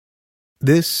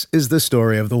This is the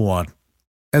story of the one.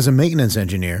 As a maintenance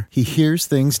engineer, he hears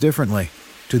things differently.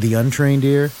 To the untrained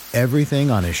ear,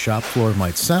 everything on his shop floor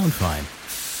might sound fine,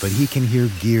 but he can hear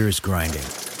gears grinding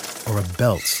or a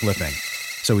belt slipping.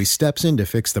 So he steps in to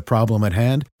fix the problem at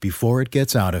hand before it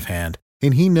gets out of hand.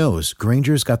 And he knows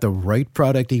Grainger's got the right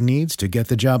product he needs to get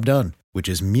the job done, which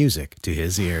is music to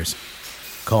his ears.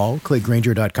 Call, click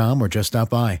Grainger.com, or just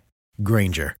stop by.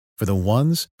 Grainger, for the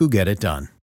ones who get it done.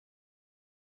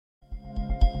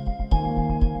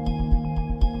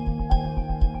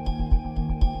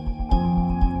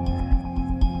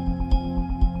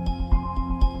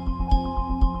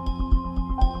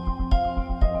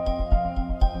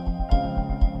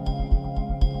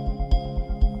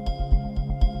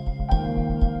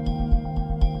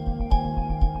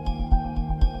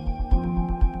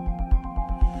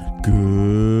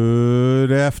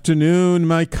 Good afternoon,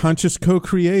 my conscious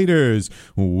co-creators.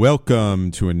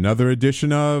 Welcome to another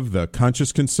edition of the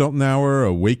Conscious Consultant Hour,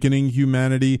 Awakening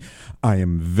Humanity. I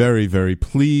am very, very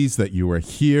pleased that you are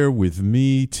here with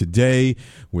me today,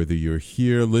 whether you're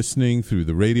here listening through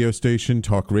the radio station,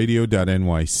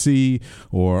 talkradio.nyc,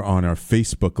 or on our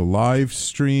Facebook live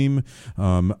stream.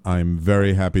 I'm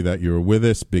very happy that you're with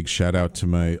us. Big shout out to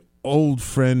my old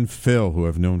friend Phil, who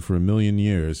I've known for a million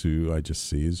years, who I just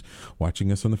see is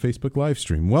watching us on the Facebook live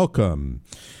stream. Welcome.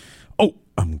 Oh,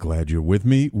 I'm glad you're with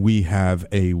me. We have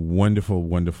a wonderful,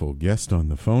 wonderful guest on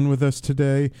the phone with us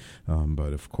today.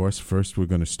 But of course, first we're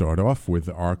going to start off with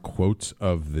our quotes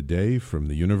of the day from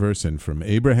the universe and from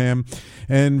Abraham.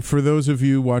 And for those of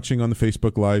you watching on the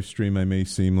Facebook live stream, I may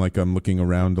seem like I'm looking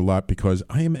around a lot because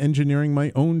I am engineering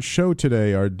my own show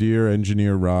today. Our dear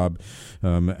engineer Rob,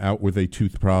 out with a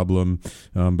tooth problem,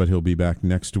 but he'll be back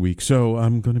next week. So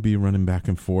I'm going to be running back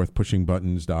and forth, pushing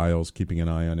buttons, dials, keeping an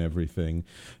eye on everything.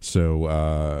 So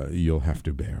you'll have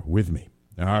to bear with me.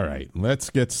 All right, let's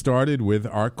get started with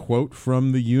our quote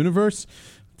from the universe.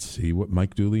 Let's see what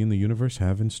Mike Dooley and the universe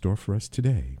have in store for us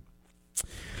today.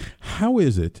 How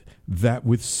is it that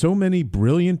with so many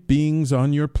brilliant beings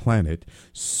on your planet,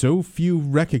 so few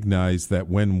recognize that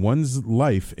when one's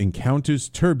life encounters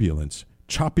turbulence,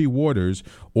 choppy waters,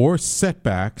 or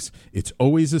setbacks, it's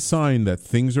always a sign that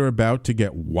things are about to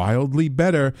get wildly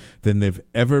better than they've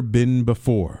ever been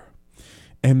before?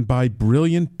 And by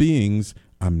brilliant beings,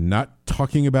 I'm not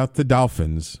talking about the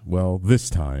dolphins. Well, this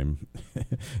time.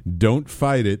 Don't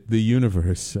fight it, the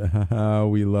universe.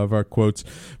 We love our quotes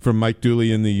from Mike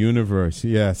Dooley in the universe.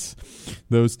 Yes,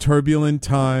 those turbulent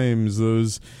times,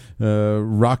 those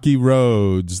rocky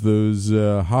roads, those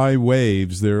high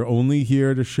waves, they're only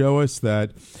here to show us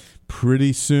that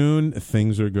pretty soon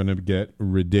things are going to get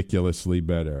ridiculously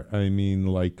better. I mean,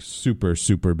 like super,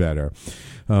 super better.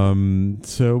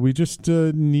 So we just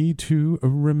need to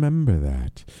remember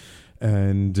that.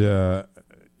 And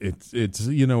it's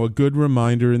you know, a good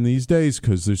reminder in these days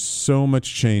because there's so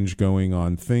much change going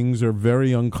on. Things are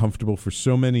very uncomfortable for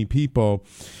so many people.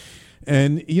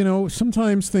 And, you know,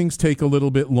 sometimes things take a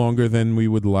little bit longer than we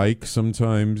would like.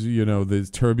 Sometimes, you know, the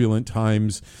turbulent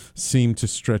times seem to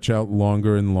stretch out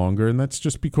longer and longer. And that's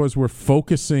just because we're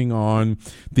focusing on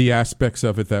the aspects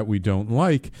of it that we don't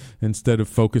like instead of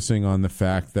focusing on the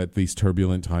fact that these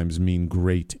turbulent times mean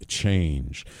great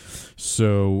change.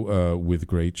 So with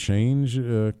great change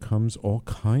comes all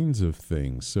kinds of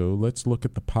things. So let's look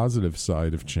at the positive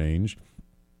side of change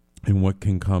and what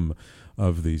can come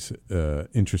of these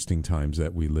interesting times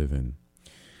that we live in.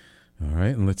 All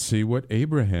right, and let's see what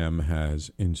Abraham has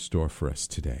in store for us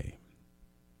today.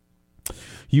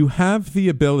 You have the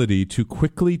ability to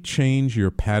quickly change your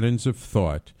patterns of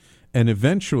thought and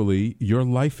eventually your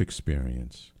life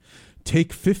experience.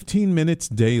 Take 15 minutes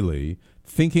daily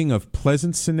thinking of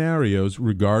pleasant scenarios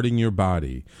regarding your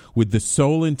body, with the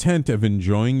sole intent of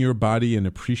enjoying your body and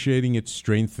appreciating its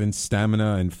strength and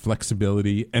stamina and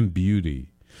flexibility and beauty.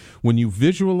 When you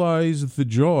visualize for the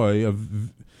joy of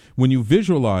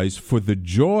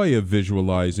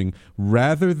visualizing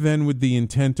rather than with the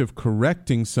intent of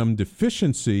correcting some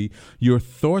deficiency, your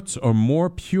thoughts are more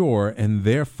pure and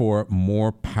therefore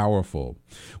more powerful.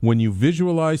 When you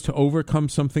visualize to overcome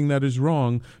something that is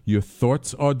wrong, your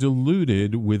thoughts are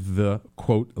diluted with the,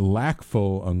 quote,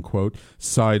 lackful, unquote,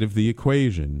 side of the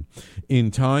equation.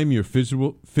 In time, your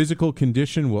physical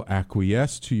condition will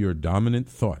acquiesce to your dominant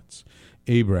thoughts.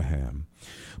 Abraham.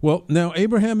 Well, now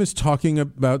Abraham is talking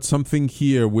about something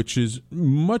here which is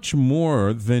much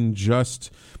more than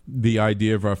just the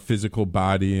idea of our physical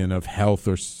body and of health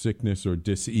or sickness or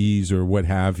dis-ease or what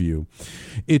have you.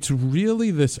 It's really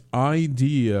this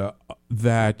idea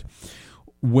that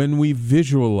when we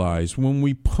visualize, when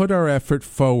we put our effort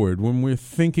forward, when we're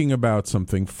thinking about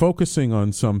something, focusing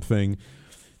on something,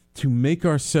 to make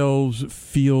ourselves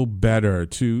feel better,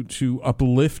 to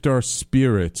uplift our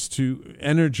spirits, to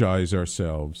energize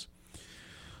ourselves.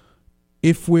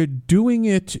 If we're doing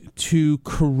it to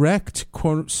correct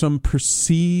some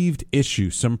perceived issue,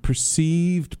 some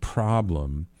perceived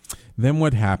problem, then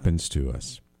what happens to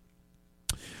us?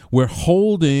 We're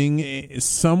holding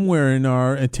somewhere in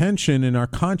our attention, in our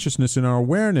consciousness, in our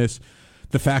awareness,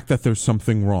 the fact that there's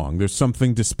something wrong. There's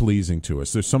something displeasing to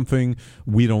us. There's something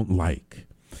we don't like.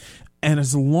 And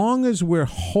as long as we're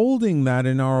holding that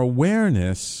in our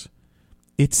awareness,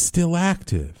 it's still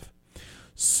active.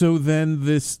 So then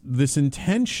this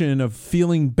intention of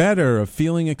feeling better, of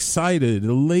feeling excited,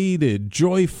 elated,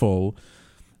 joyful,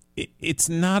 it's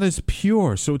not as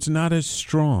pure, so it's not as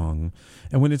strong.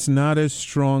 And when it's not as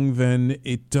strong, then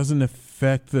it doesn't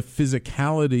affect the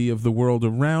physicality of the world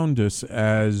around us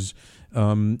as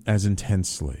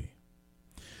intensely.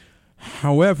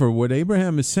 However, what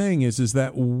Abraham is saying is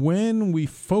that when we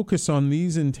focus on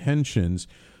these intentions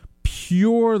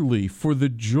purely for the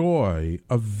joy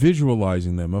of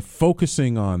visualizing them, of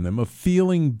focusing on them, of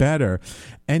feeling better,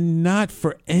 and not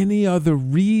for any other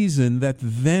reason, that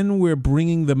then we're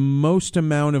bringing the most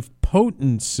amount of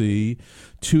potency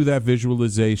to that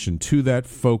visualization, to that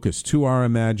focus, to our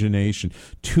imagination,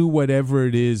 to whatever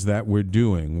it is that we're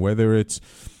doing, whether it's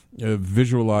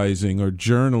visualizing or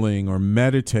journaling or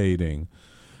meditating.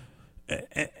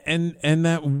 And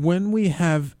that when we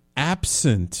have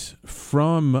absent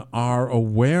from our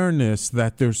awareness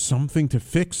that there's something to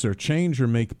fix or change or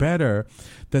make better,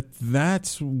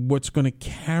 that's what's going to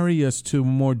carry us to a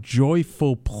more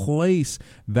joyful place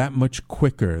that much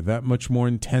quicker, that much more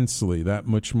intensely, that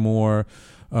much more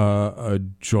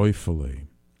joyfully.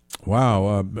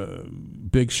 Wow.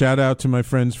 Big shout out to my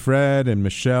friends Fred and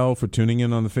Michelle for tuning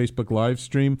in on the Facebook live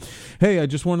stream. Hey, I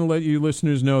just want to let you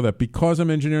listeners know that because I'm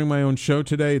engineering my own show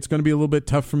today, it's going to be a little bit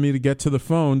tough for me to get to the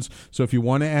phones. So if you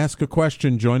want to ask a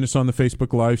question, join us on the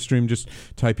Facebook live stream. Just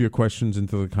type your questions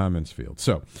into the comments field.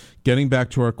 So getting back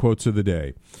to our quotes of the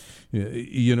day.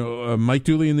 Mike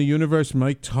Dooley in the Universe,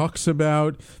 Mike talks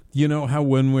about, how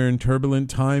when we're in turbulent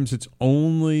times, it's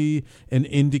only an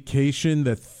indication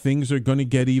that things are going to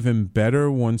get even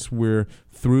better once we're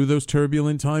through those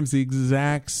turbulent times. The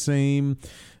exact same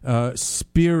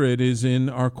spirit is in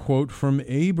our quote from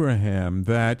Abraham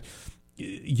that,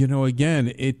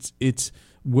 again, it's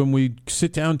when we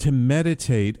sit down to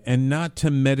meditate, and not to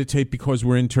meditate because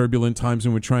we're in turbulent times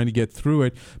and we're trying to get through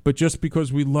it, but just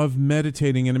because we love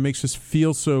meditating and it makes us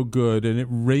feel so good and it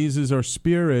raises our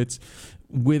spirits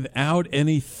without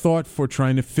any thought for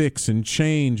trying to fix and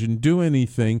change and do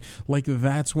anything, like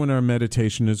that's when our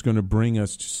meditation is going to bring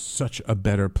us to such a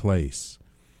better place.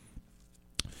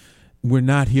 We're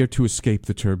not here to escape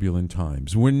the turbulent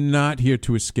times. We're not here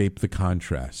to escape the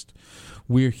contrast.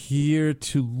 We're here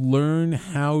to learn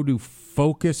how to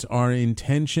focus our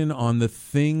intention on the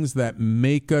things that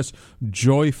make us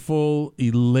joyful,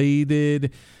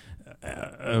 elated,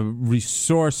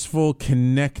 resourceful,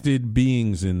 connected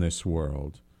beings in this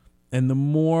world. And the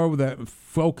more that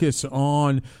focus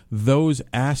on those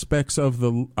aspects of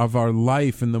our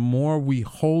life, and the more we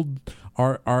hold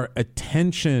our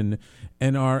attention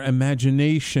and our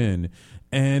imagination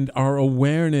and our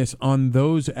awareness on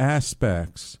those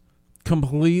aspects,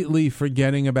 completely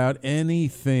forgetting about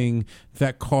anything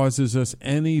that causes us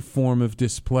any form of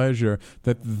displeasure,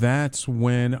 that's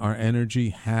when our energy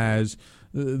has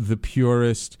the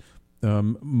purest,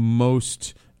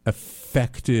 most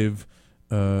effective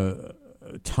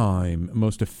time,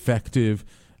 most effective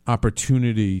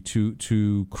opportunity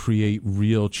to create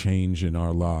real change in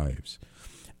our lives.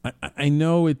 I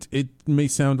know it may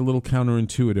sound a little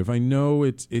counterintuitive. I know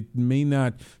it may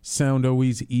not sound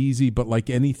always easy, but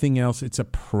like anything else, it's a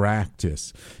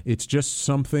practice. It's just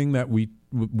something that we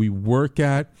work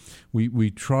at.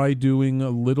 We try doing a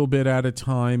little bit at a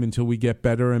time until we get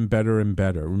better and better and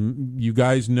better. You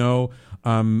guys know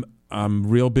I'm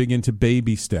real big into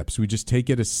baby steps. We just take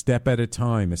it a step at a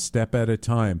time, a step at a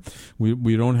time.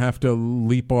 We don't have to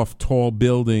leap off tall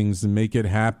buildings and make it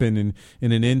happen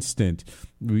in an instant.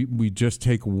 We just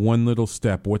take one little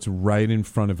step. What's right in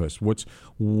front of us? What's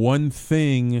one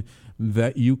thing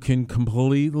that you can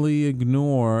completely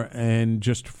ignore and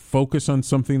just focus on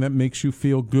something that makes you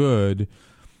feel good,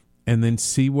 and then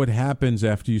see what happens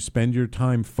after you spend your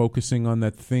time focusing on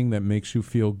that thing that makes you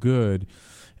feel good,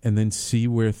 and then see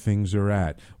where things are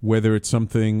at, whether it's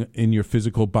something in your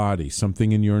physical body,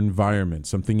 something in your environment,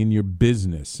 something in your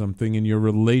business, something in your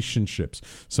relationships,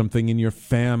 something in your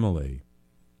family.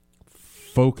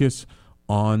 Focus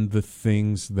on the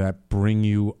things that bring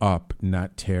you up,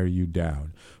 not tear you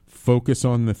down. Focus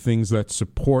on the things that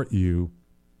support you,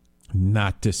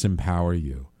 not disempower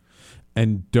you.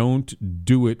 And don't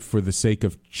do it for the sake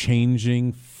of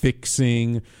changing,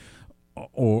 fixing,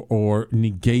 or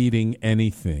negating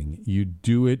anything. You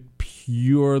do it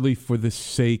purely for the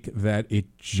sake that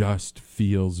it just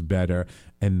feels better,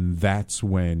 and that's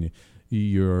when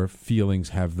your feelings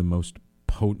have the most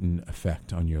potent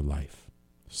effect on your life.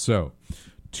 So,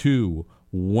 2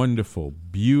 wonderful,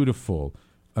 beautiful,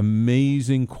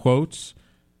 amazing quotes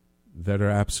that are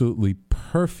absolutely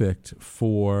perfect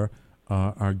for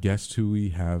our guest who we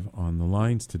have on the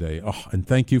lines today. Oh, and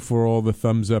thank you for all the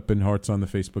thumbs up and hearts on the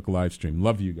Facebook live stream.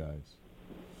 Love you guys.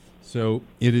 So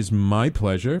it is my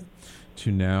pleasure to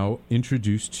now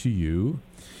introduce to you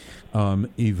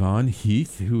Yvonne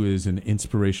Heath, who is an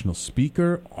inspirational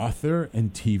speaker, author,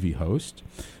 and TV host.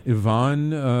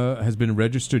 Yvonne has been a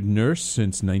registered nurse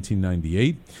since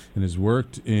 1998 and has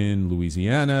worked in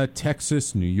Louisiana,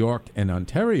 Texas, New York, and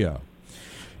Ontario.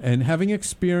 And having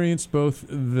experienced both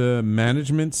the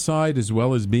management side as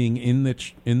well as being in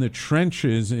the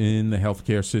trenches in the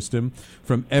healthcare system,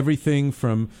 from everything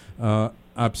from okay,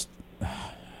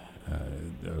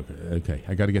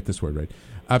 I got to get this word right.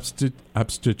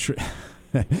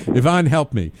 Yvonne,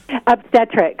 help me.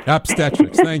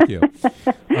 Obstetrics, thank you.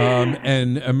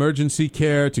 And emergency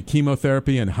care to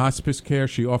chemotherapy and hospice care.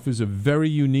 She offers a very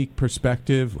unique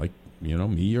perspective, like,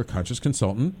 me, your conscious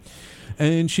consultant.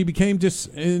 And she became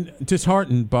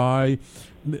disheartened by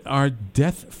our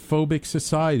death-phobic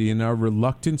society and our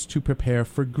reluctance to prepare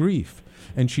for grief.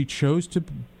 And she chose to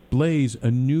blaze a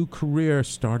new career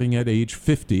starting at age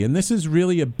 50. And this is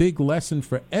really a big lesson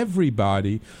for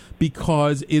everybody,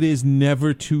 because it is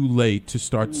never too late to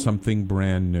start something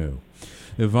brand new.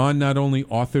 Yvonne not only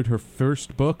authored her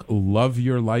first book, Love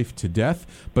Your Life to Death,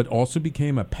 but also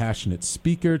became a passionate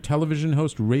speaker, television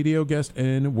host, radio guest,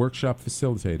 and workshop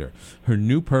facilitator. Her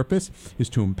new purpose is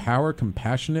to empower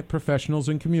compassionate professionals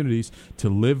and communities to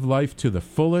live life to the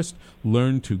fullest,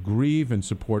 learn to grieve and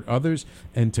support others,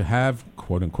 and to have,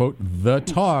 quote unquote, the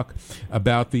talk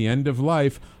about the end of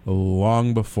life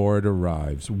long before it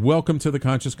arrives. Welcome to the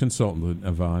Conscious Consultant,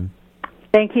 Yvonne.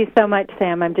 Thank you so much,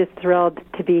 Sam. I'm just thrilled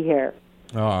to be here.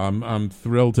 Oh, I'm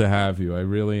thrilled to have you. I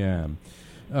really am.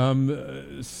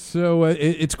 So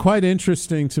it's quite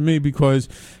interesting to me because,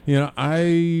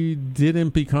 I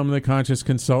didn't become the conscious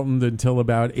consultant until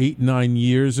about 8-9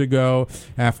 years ago,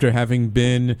 after having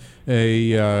been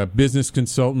a business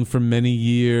consultant for many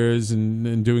years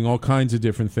and doing all kinds of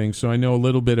different things. So I know a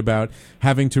little bit about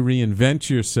having to reinvent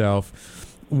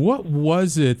yourself. What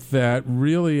was it that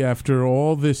really, after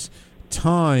all this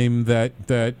time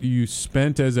that you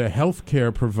spent as a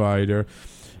healthcare provider,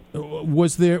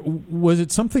 was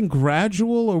it something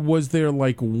gradual, or was there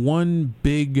like one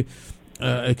big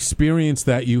experience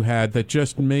that you had that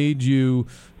just made you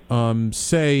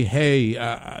say, hey,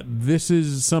 this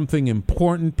is something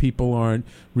important, people aren't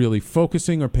really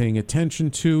focusing or paying attention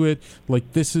to it,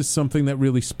 like this is something that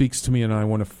really speaks to me and I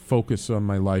want to focus on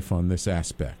my life on this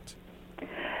aspect?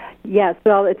 Yes,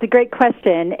 well, it's a great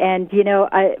question. And,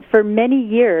 for many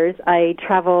years, I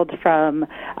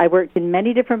worked in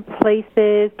many different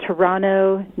places,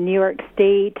 Toronto, New York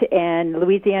State, and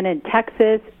Louisiana and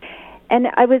Texas. And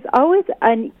I was always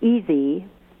uneasy,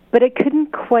 but I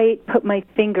couldn't quite put my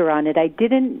finger on it. I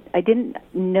didn't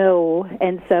know.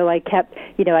 And so I kept,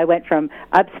 I went from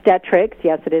obstetrics,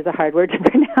 yes, it is a hard word to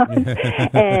pronounce,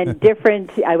 and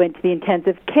I went to the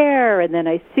intensive care, and then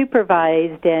I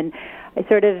supervised, and I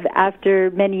sort of,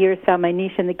 after many years, found my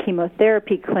niche in the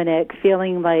chemotherapy clinic,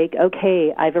 feeling like,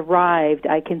 okay, I've arrived,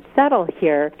 I can settle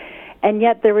here. And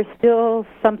yet there was still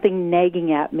something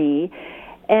nagging at me.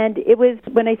 And it was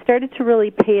when I started to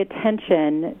really pay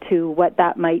attention to what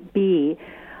that might be,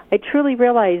 I truly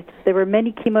realized there were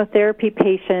many chemotherapy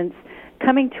patients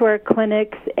coming to our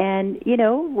clinics, and,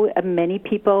 many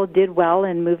people did well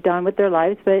and moved on with their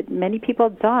lives, but many people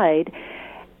died.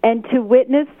 And to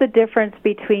witness the difference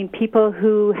between people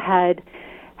who had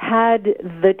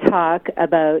the talk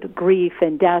about grief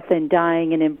and death and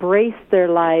dying and embraced their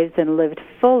lives and lived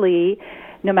fully,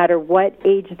 no matter what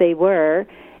age they were,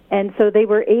 and so they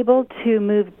were able to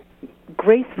move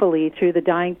gracefully through the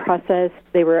dying process.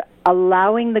 They were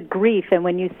allowing the grief, and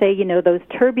when you say, those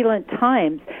turbulent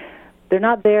times, they're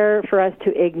not there for us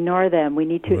to ignore them. We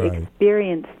need to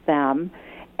experience them,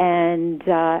 and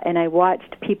I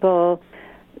watched people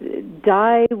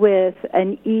die with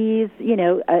an ease,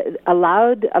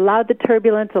 allowed the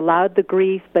turbulence, allowed the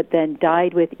grief, but then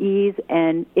died with ease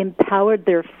and empowered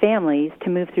their families to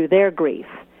move through their grief.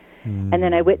 And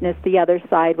then I witnessed the other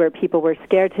side where people were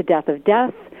scared to death of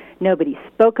death. Nobody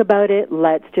spoke about it.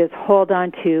 Let's just hold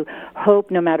on to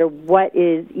hope no matter what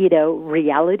is,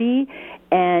 reality.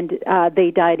 And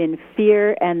they died in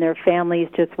fear, and their families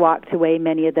just walked away,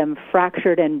 many of them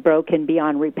fractured and broken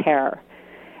beyond repair.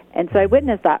 And so I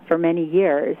witnessed that for many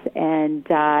years, and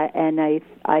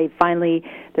I finally,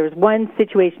 there was one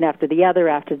situation after the other,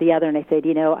 and I said,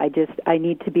 I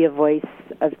need to be a voice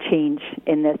of change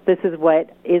in this. This is what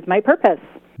is my purpose.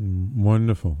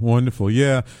 Wonderful, wonderful.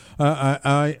 Yeah,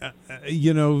 and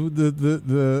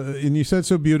you said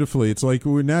so beautifully. It's like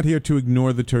we're not here to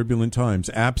ignore the turbulent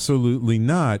times. Absolutely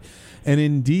not. And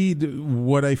indeed,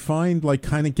 what I find like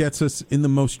kind of gets us in the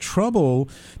most trouble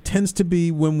tends to be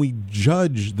when we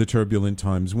judge the turbulent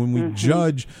times, when we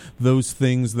judge those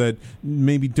things that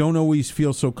maybe don't always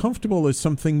feel so comfortable as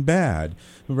something bad,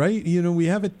 right? We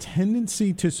have a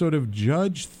tendency to sort of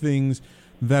judge things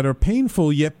that are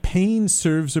painful, yet pain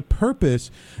serves a purpose.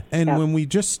 And when we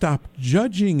just stop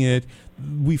judging it,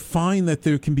 we find that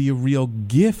there can be a real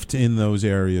gift in those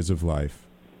areas of life.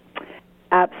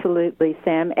 Absolutely,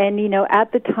 Sam. And,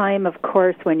 at the time, of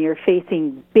course, when you're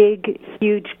facing big,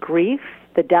 huge grief,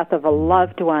 the death of a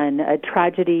loved one, a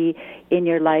tragedy in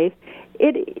your life,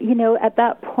 at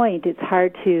that point, it's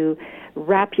hard to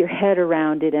wrap your head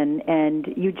around it,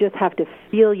 and you just have to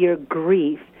feel your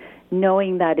grief,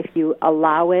 knowing that if you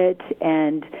allow it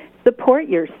and support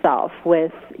yourself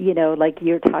with, like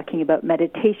you're talking about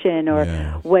meditation or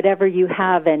whatever you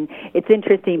have. And it's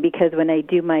interesting because when I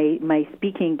do my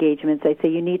speaking engagements, I say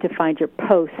you need to find your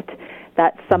post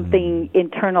that's something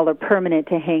internal or permanent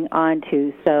to hang on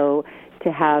to. So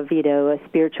to have, a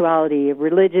spirituality, a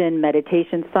religion,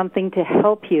 meditation, something to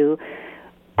help you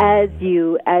as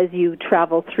you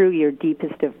travel through your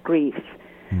deepest of grief.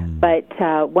 But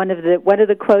one of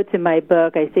the quotes in my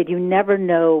book, I said, "You never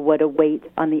know what awaits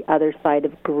on the other side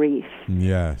of grief."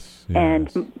 Yes.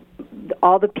 And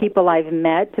all the people I've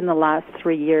met in the last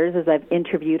 3 years, as I've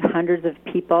interviewed hundreds of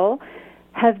people,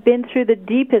 have been through the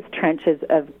deepest trenches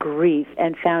of grief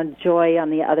and found joy on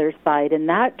the other side. And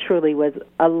that truly was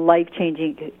a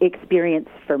life-changing experience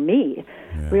for me,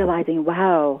 realizing,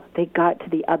 wow, they got to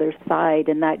the other side,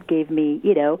 and that gave me,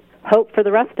 hope for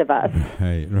the rest of us.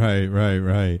 Right.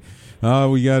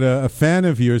 We got a fan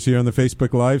of yours here on the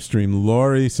Facebook live stream.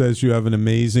 Lori says you have an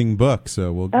amazing book,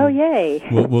 so we'll yay!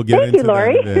 We'll get Thank into you,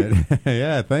 Lori. that a bit.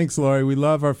 Yeah, thanks, Lori. We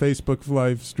love our Facebook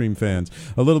live stream fans.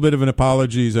 A little bit of an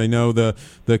apologies. I know the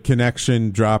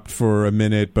connection dropped for a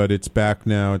minute, but it's back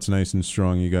now. It's nice and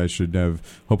strong. You guys should have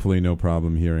hopefully no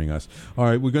problem hearing us. All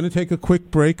right, we're going to take a quick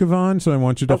break, Yvonne. So I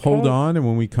want you to hold on, and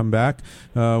when we come back,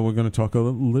 we're going to talk a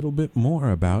little bit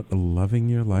more about loving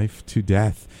your life to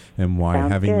death and why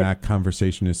having that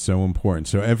conversation is so important.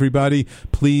 So everybody,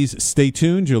 please stay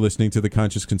tuned. You're listening to the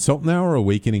Conscious Consultant Hour,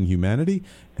 Awakening Humanity,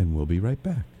 and we'll be right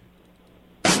back.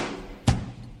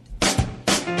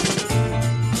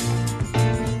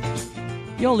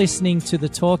 You're listening to the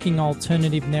Talking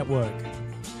Alternative Network.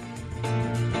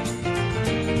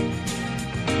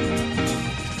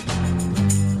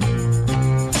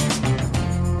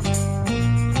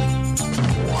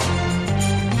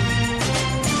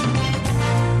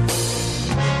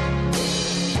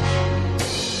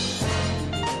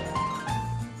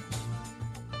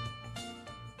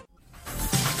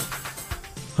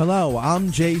 Hello,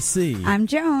 I'm JC. I'm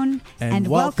Joan. And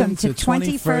welcome to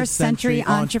 21st Century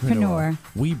Entrepreneur.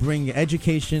 We bring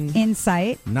education,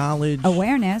 insight, knowledge,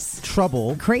 awareness,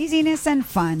 trouble, craziness, and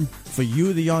fun for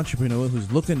you, the entrepreneur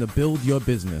who's looking to build your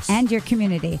business and your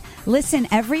community. Listen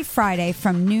every Friday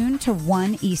from noon to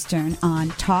 1 Eastern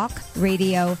on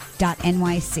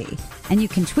talkradio.nyc. And you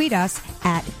can tweet us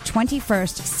at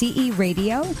 21st CE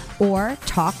Radio or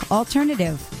Talk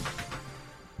Alternative.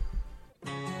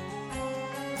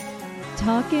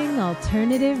 Talking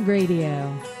Alternative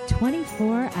Radio,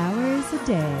 24 hours a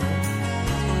day.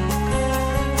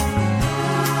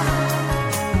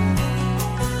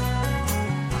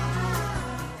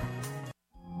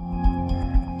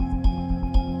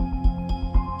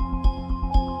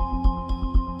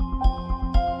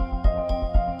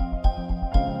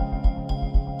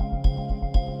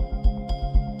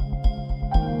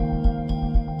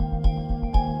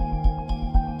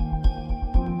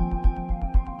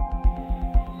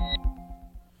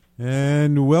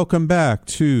 And welcome back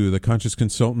to the Conscious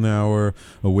Consultant Hour,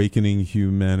 Awakening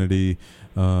Humanity.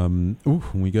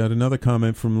 We got another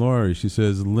comment from Lori. She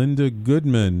says, Linda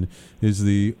Goodman is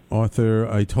the author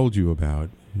I told you about.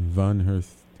 Yvonne,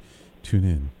 Heath, tune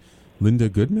in. Linda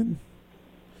Goodman?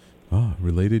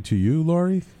 Related to you,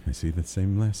 Lori? I see the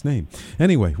same last name.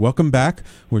 Anyway, welcome back.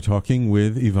 We're talking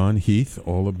with Yvonne Heath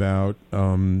all about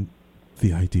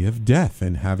the idea of death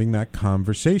and having that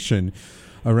conversation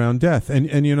around death. And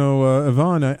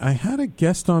Yvonne, I had a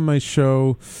guest on my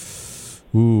show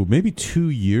maybe 2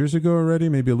 years ago already,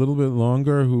 maybe a little bit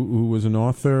longer, who was an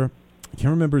author. I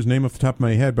can't remember his name off the top of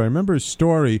my head, but I remember his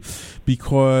story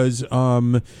because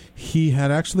he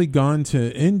had actually gone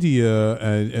to India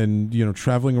and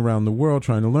traveling around the world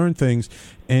trying to learn things,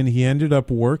 and he ended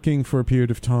up working for a period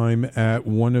of time at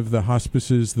one of the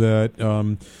hospices that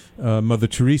Mother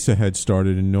Teresa had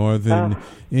started in northern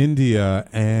India,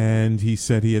 and he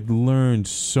said he had learned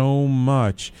so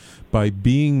much by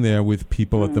being there with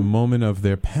people at the moment of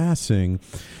their passing.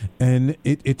 And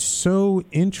it's so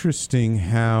interesting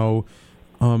how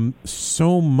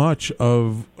so much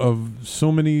of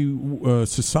so many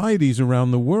societies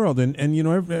around the world, and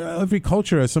every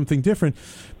culture has something different,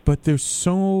 but there's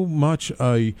so much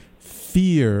a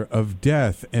fear of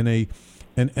death and a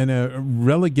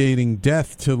relegating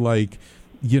death to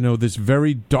this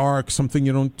very dark, something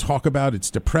you don't talk about, it's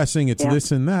depressing, it's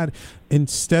this and that,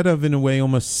 instead of, in a way,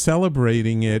 almost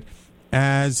celebrating it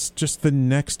as just the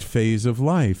next phase of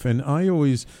life. And I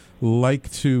always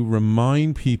like to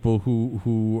remind people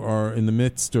who are in the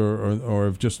midst or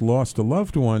have just lost a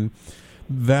loved one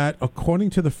that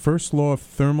according to the first law of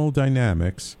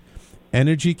thermodynamics,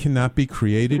 energy cannot be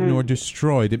created nor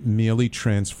destroyed, it merely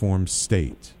transforms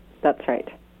state. That's right.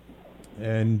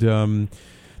 And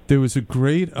there was a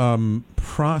great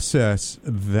process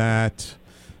that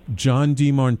John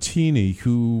DeMartini,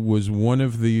 who was one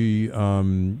of the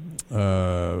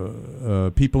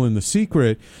people in The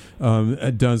Secret,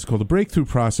 does, called the breakthrough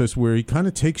process, where he kind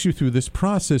of takes you through this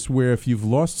process where if you've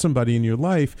lost somebody in your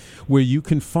life, where you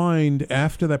can find,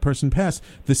 after that person passed,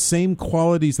 the same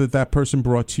qualities that person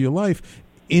brought to your life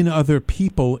in other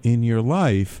people in your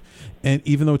life. And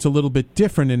even though it's a little bit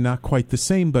different and not quite the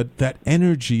same, but that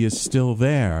energy is still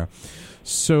there.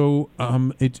 So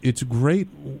it's great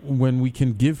when we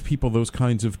can give people those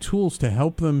kinds of tools to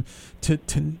help them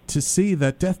to see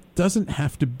that death doesn't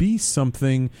have to be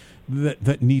something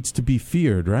that needs to be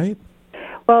feared, right?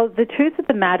 Well, the truth of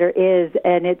the matter is,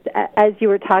 and it's as you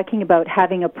were talking about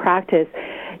having a practice,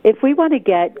 if we want to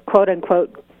get, quote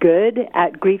unquote, good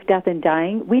at grief, death, and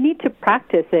dying, we need to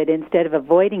practice it instead of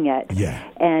avoiding it. Yeah.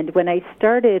 And when I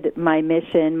started my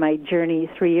mission, my journey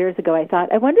 3 years ago, I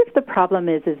thought, I wonder if the problem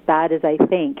is as bad as I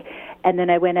think. And then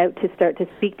I went out to start to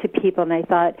speak to people, and I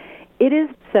thought, it is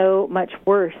so much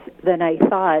worse than I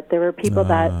thought. There were people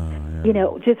that,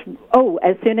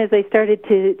 as soon as I started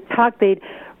to talk, they'd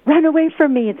run away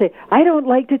from me and say, I don't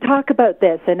like to talk about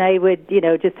this. And I would,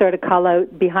 just sort of call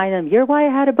out behind them, you're why I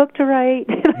had a book to write.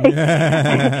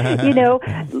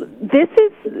 This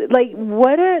is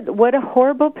what a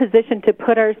horrible position to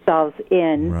put ourselves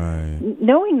in, right,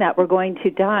 knowing that we're going to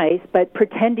die, but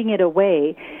pretending it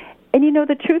away. And,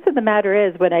 the truth of the matter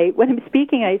is, when I'm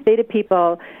speaking, I say to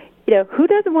people, who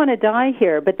doesn't want to die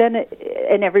here? But then,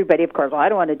 and everybody, of course, well, I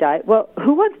don't want to die. Well,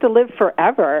 who wants to live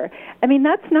forever? I mean,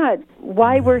 that's not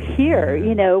why we're here.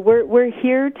 We're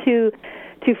here to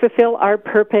fulfill our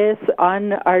purpose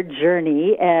on our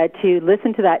journey, to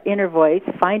listen to that inner voice,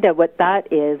 find out what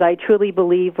that is. I truly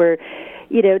believe we're,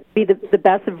 to be the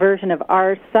best version of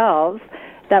ourselves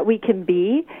that we can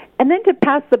be, and then to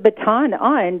pass the baton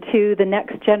on to the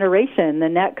next generation, the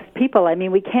next people. I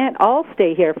mean, we can't all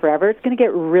stay here forever. It's going to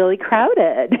get really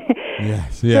crowded.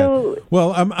 Yes, yeah.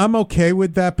 Well, I'm okay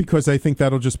with that because I think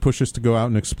that'll just push us to go out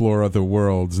and explore other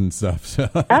worlds and stuff. So.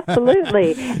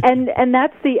 Absolutely. And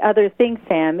that's the other thing,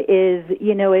 Sam, is,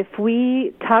 if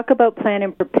we talk about plan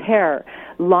and prepare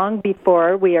long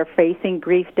before we are facing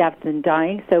grief, death, and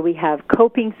dying, so we have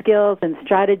coping skills and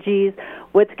strategies,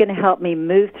 what's going to help me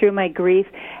move through my grief,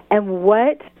 and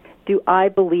what do I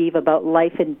believe about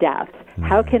life and death?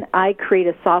 How can I create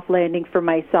a soft landing for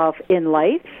myself in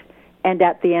life and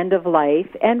at the end of life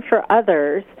and for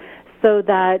others so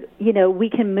that, we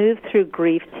can move through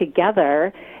grief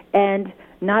together and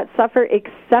not suffer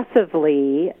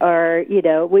excessively, or,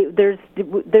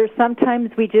 there's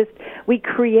sometimes we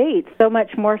create so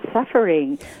much more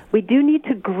suffering. We do need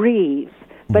to grieve.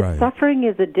 But right, suffering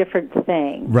is a different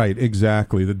thing. Right,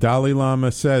 exactly. The Dalai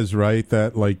Lama says, right,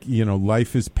 that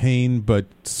life is pain, but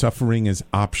suffering is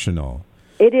optional.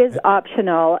 It is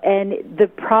optional, and the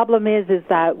problem is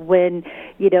that when,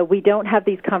 we don't have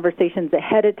these conversations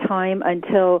ahead of time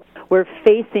until we're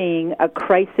facing a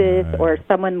crisis or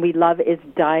someone we love is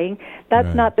dying,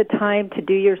 that's not the time to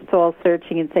do your soul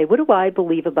searching and say, what do I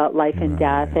believe about life and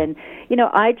death? And,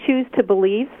 I choose to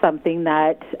believe something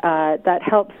that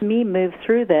helps me move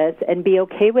through this and be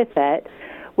okay with it,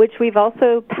 which we've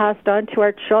also passed on to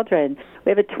our children.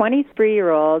 We have a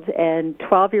 23-year-old and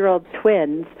 12-year-old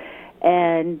twins,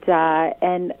 and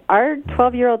our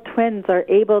 12-year-old twins are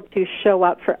able to show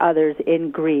up for others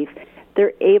in grief.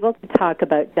 they're able to talk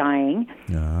about dying.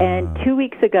 And 2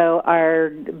 weeks ago, our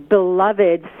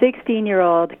beloved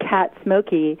 16-year-old cat,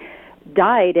 Smokey,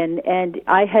 died. And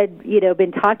I had,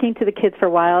 been talking to the kids for a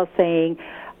while saying,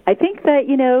 I think that,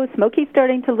 Smokey's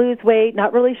starting to lose weight,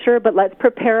 not really sure, but let's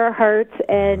prepare our hearts.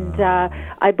 And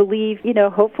I believe,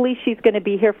 hopefully she's going to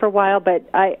be here for a while, but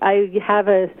I have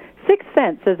a sixth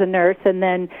sense as a nurse. And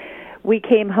then we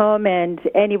came home, and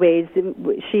anyways,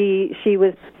 she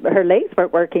was, her legs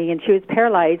weren't working, and she was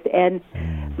paralyzed. And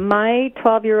my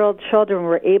 12-year-old children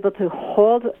were able to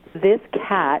hold this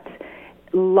cat,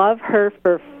 love her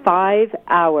for 5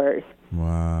 hours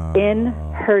in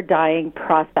her dying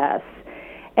process.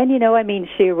 And,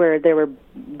 there were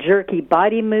jerky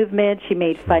body movements. She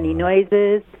made funny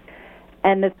noises.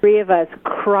 And the three of us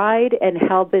cried and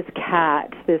held this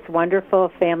cat, this wonderful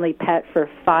family pet, for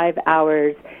 5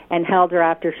 hours, and held her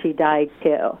after she died,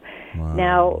 too.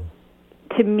 Now,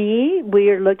 to me,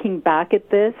 we are looking back at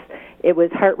this. It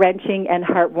was heart-wrenching and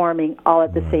heartwarming all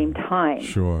at the same time.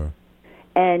 Sure.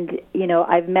 And,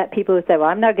 I've met people who say, well,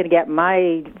 I'm not going to get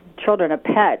my children a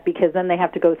pet because then they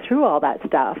have to go through all that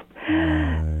stuff.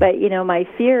 But, my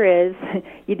fear is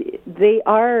they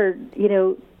are,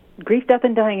 grief, death,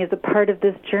 and dying is a part of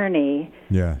this journey.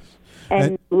 Yes.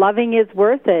 And loving is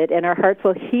worth it, and our hearts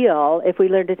will heal if we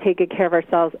learn to take good care of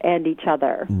ourselves and each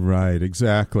other. Right,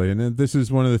 exactly. And this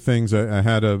is one of the things I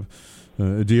had a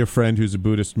dear friend who's a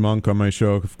Buddhist monk on my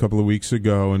show a couple of weeks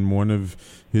ago, and one of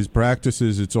his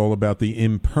practices, it's all about the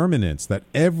impermanence, that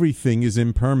everything is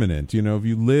impermanent. If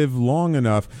you live long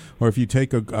enough, or if you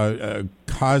take a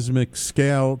cosmic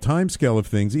time scale of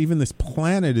things, even this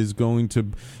planet is going to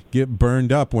get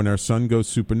burned up when our sun goes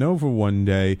supernova one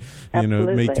day.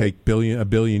 Absolutely. It may take a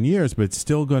billion years, but it's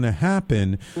still going to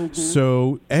happen.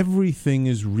 So everything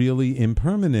is really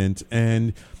impermanent,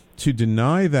 and to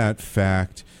deny that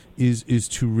fact is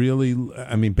to really,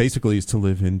 basically is to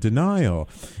live in denial.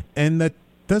 And that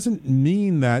doesn't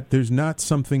mean that there's not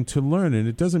something to learn, and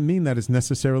it doesn't mean that it's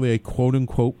necessarily a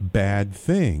quote-unquote bad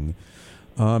thing.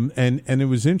 And it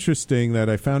was interesting that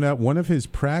I found out one of his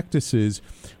practices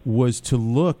was to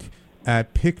look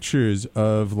at pictures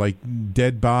of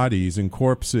dead bodies and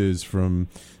corpses from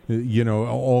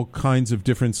all kinds of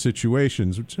different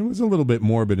situations, which was a little bit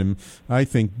morbid, I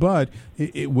think, but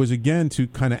it was, again, to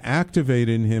kind of activate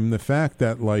in him the fact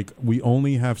that we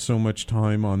only have so much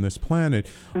time on this planet,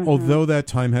 although that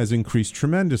time has increased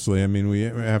tremendously. We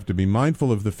have to be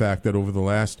mindful of the fact that over the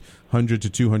last 100 to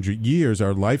 200 years,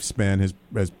 our lifespan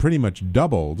has pretty much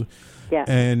doubled. Yeah.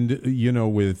 And,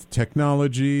 with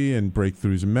technology and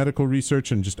breakthroughs in medical research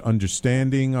and just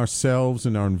understanding ourselves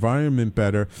and our environment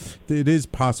better, it is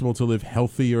possible to live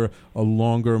healthier, a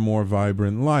longer, more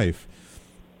vibrant life.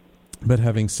 But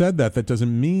having said that, that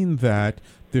doesn't mean that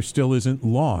there still isn't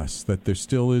loss, that there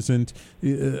still isn't,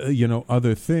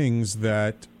 other things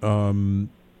that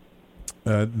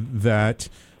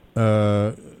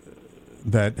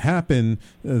happen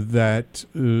that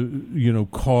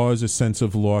cause a sense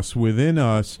of loss within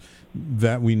us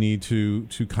that we need to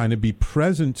kind of be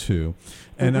present to.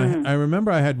 And I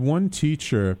remember I had one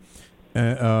teacher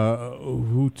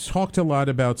who talked a lot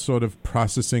about sort of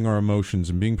processing our emotions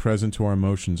and being present to our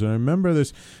emotions. And I remember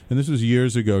this, and this was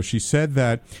years ago. She said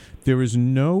that there is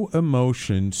no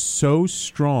emotion so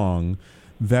strong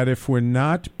that if we're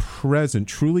not present,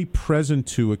 truly present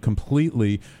to it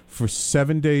completely for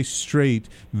 7 days straight,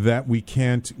 that we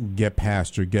can't get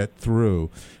past or get through.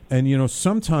 And,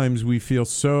 sometimes we feel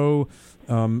so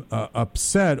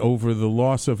upset over the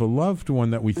loss of a loved one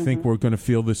that we think we're going to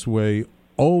feel this way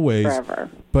always. Forever.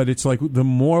 But it's like the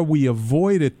more we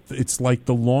avoid it, it's like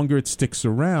the longer it sticks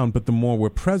around, but the more we're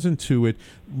present to it,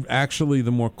 actually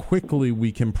the more quickly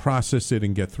we can process it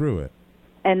and get through it.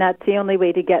 And that's the only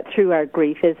way to get through our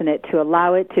grief, isn't it? To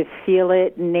allow it, to feel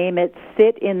it, name it,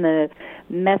 sit in the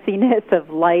messiness of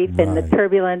life and the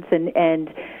turbulence,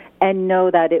 and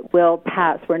know that it will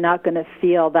pass. We're not going to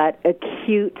feel that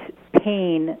acute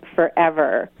pain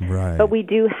forever. Right. But we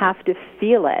do have to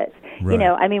feel it. Right.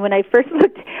 When I first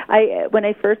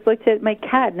looked at my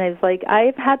cat, and I was like,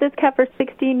 I've had this cat for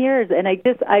 16 years, and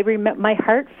I remember my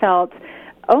heart felt,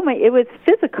 it was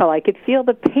physical. I could feel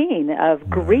the pain of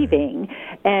grieving,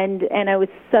 and I was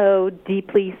so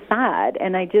deeply sad,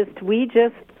 and we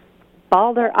just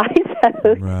bawled our eyes out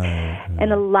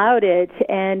and allowed it,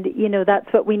 and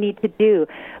that's what we need to do.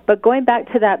 But going back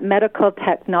to that medical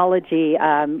technology,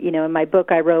 in my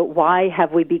book I wrote, Why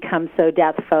Have We Become So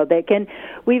Death Phobic? And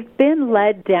we've been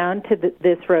led down to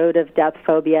this road of death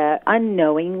phobia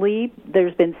unknowingly.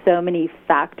 There's been so many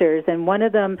factors, and one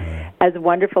of them as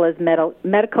wonderful as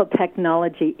medical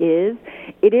technology is,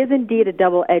 it is indeed a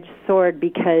double-edged sword,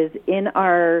 because in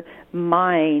our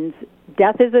minds,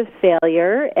 death is a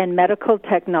failure and medical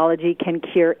technology can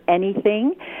cure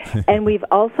anything. And we've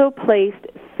also placed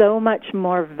so much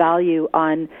more value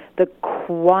on the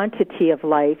quantity of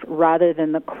life rather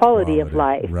than the quality of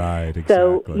life. Right, exactly.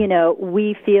 So,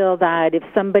 we feel that if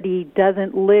somebody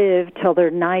doesn't live till they're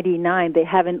 99, they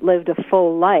haven't lived a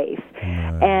full life.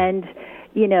 Right. And,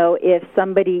 if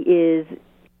somebody is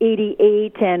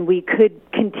 88 and we could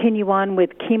continue on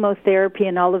with chemotherapy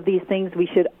and all of these things, we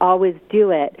should always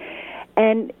do it.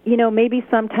 And, maybe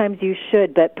sometimes you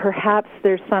should, but perhaps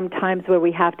there's some times where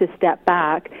we have to step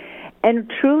back and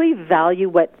truly value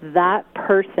what that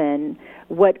person,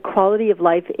 what quality of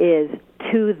life is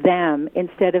to them,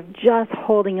 instead of just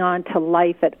holding on to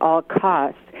life at all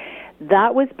costs.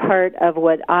 That was part of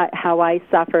how I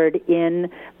suffered in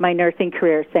my nursing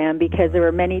career, Sam, because there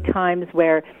were many times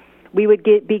where we would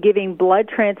be giving blood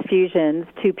transfusions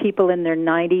to people in their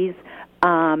 90s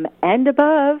and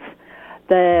above.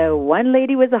 The one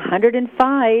lady was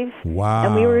 105, wow,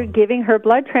 and we were giving her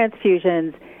blood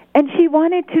transfusions, and she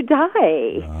wanted to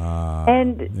die.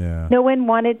 No one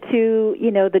wanted to,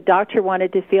 the doctor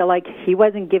wanted to feel like he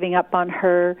wasn't giving up on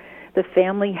her. The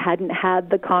family hadn't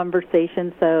had the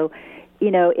conversation, so,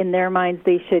 in their minds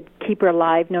they should keep her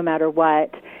alive no matter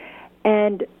what.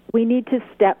 And we need to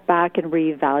step back and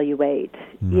reevaluate.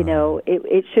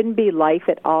 It shouldn't be life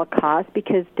at all costs,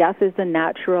 because death is a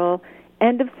natural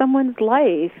end of someone's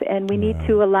life, and we need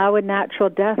to allow a natural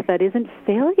death that isn't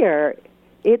failure.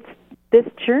 It's this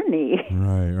journey.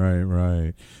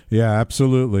 Right. Yeah,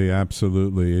 absolutely. I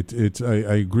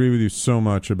agree with you so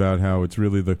much about how it's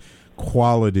really the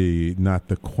quality, not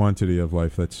the quantity of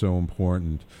life, that's so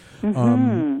important.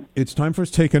 It's time for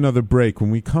us to take another break. When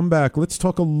we come back, let's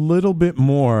talk a little bit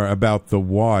more about the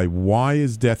why. Why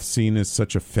is death seen as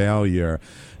such a failure,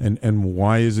 and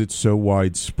why is it so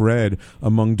widespread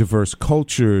among diverse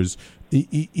cultures,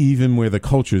 even where the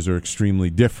cultures are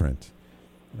extremely different?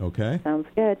 Okay? Sounds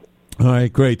good. All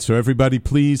right, great. So everybody,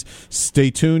 please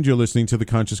stay tuned. You're listening to the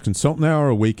Conscious Consultant Hour,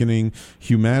 Awakening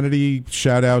Humanity.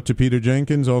 Shout out to Peter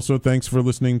Jenkins. Also, thanks for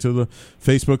listening to the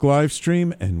Facebook live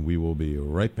stream, and we will be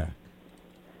right back.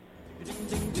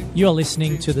 You're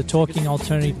listening to the Talking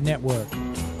Alternative Network.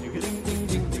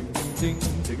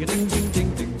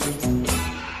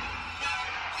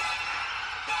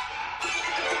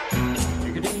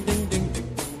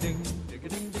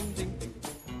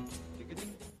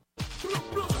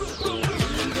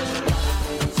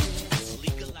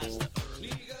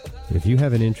 If you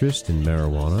have an interest in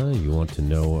marijuana, you want to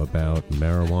know about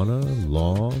marijuana,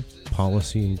 law,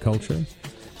 policy, and culture,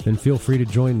 then feel free to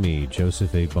join me,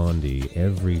 Joseph A. Bondi,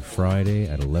 every Friday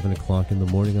at 11 o'clock in the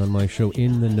morning on my show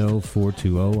In the Know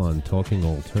 420 on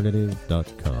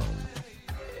TalkingAlternative.com.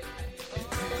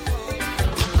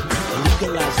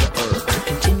 Legalize the herb to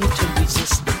continue to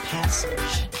resist the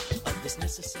passage of this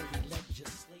necessary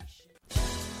legislation.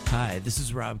 Hi, this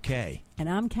is Rob Kay. And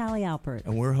I'm Callie Alpert.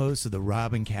 And we're hosts of The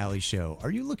Rob and Callie Show.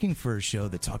 Are you looking for a show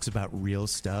that talks about real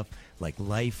stuff like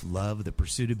life, love, the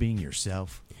pursuit of being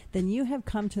yourself? Then you have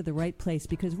come to the right place,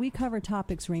 because we cover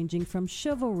topics ranging from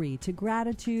chivalry to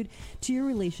gratitude to your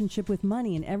relationship with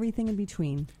money and everything in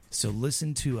between. So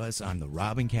listen to us on The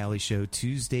Rob and Callie Show,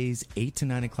 Tuesdays, 8 to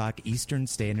 9 o'clock Eastern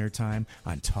Standard Time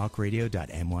on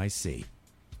talkradio.nyc.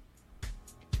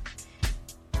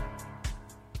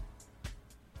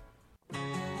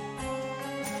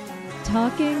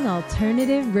 Talking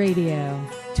Alternative Radio,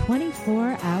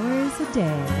 24 hours a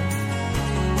day.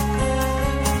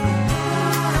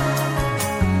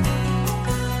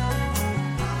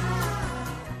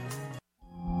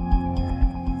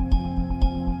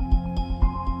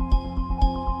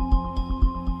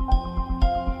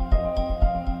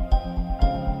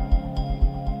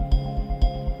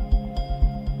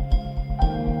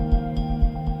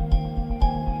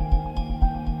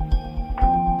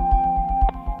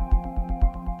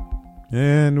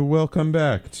 And welcome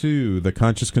back to the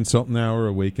Conscious Consultant Hour,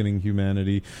 Awakening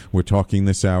Humanity. We're talking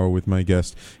this hour with my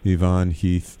guest, Yvonne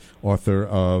Heath, author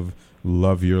of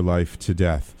Love Your Life to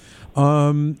Death.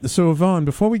 So, Yvonne,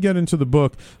 before we get into the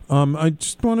book, I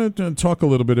just want to talk a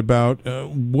little bit about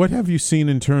what have you seen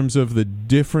in terms of the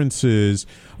differences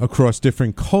across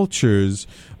different cultures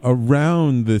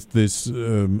around this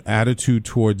attitude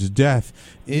towards death.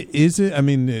 Is it? I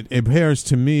mean, it appears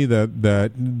to me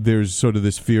that there's sort of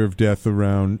this fear of death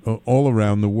around all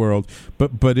around the world.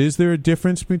 But is there a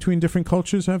difference between different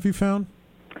cultures? Have you found?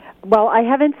 Well, I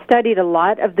haven't studied a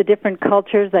lot of the different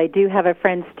cultures. I do have a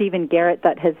friend, Stephen Garrett,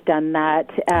 that has done that.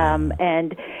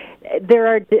 And there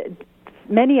are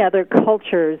many other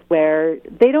cultures where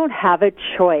they don't have a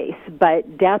choice,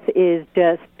 but death is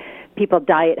just, people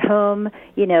die at home.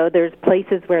 There's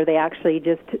places where they actually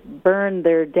just burn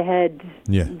their dead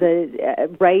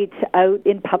right out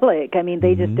in public. I mean,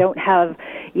 they just don't have,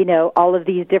 all of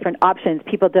these different options.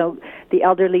 The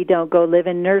elderly don't go live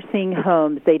in nursing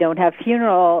homes. They don't have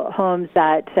funeral homes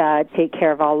that take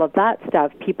care of all of that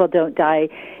stuff. People don't die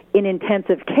in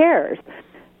intensive cares.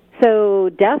 So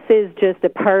death is just a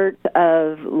part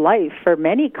of life for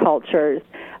many cultures.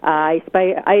 I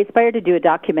aspire to do a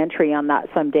documentary on that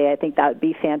someday. I think that would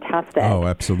be fantastic. Oh,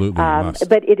 absolutely.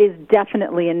 But it is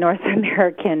definitely a North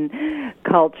American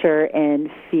culture and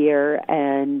fear,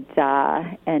 and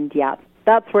yeah,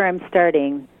 that's where I'm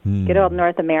starting. Good old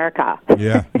North America.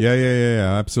 Yeah,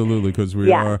 absolutely. Because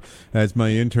we are, as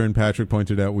my intern Patrick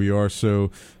pointed out, we are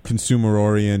so consumer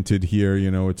oriented here.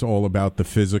 It's all about the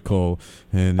physical,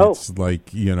 and it's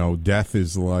like death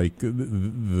is like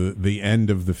the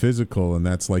end of the physical, and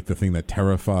that's like the thing that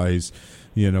terrifies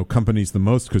companies the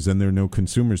most, because then there are no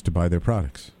consumers to buy their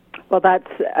products. Well, that's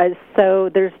so.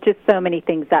 There's just so many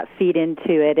things that feed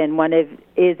into it, and one is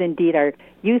indeed our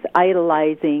youth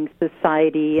idolizing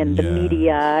society and the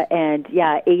media, and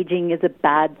aging is a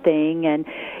bad thing. And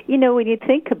when you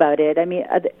think about it, I mean,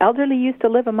 the elderly used to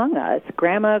live among us.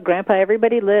 Grandma, grandpa,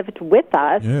 everybody lived with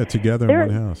us. Yeah, together in one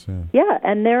house. Yeah,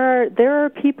 and there are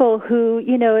people who,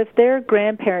 if their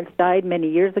grandparents died many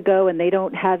years ago and they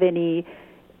don't have any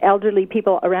elderly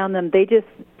people around them,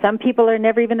 some people are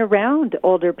never even around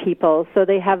older people, so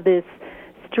they have this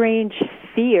strange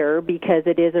fear because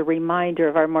it is a reminder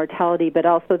of our mortality, but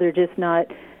also they're just not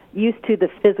used to the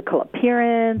physical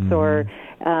appearance or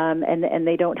and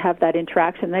they don't have that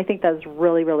interaction. And I think that's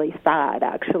really, really sad,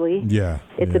 actually.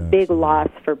 It's a big loss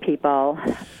for people.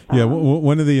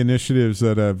 One of the initiatives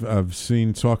that I've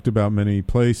seen talked about many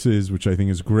places, which I think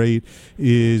is great,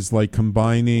 is like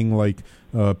combining like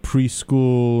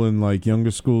preschool and like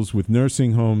younger schools with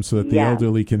nursing homes, so that the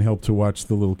elderly can help to watch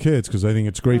the little kids, because I think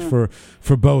it's great for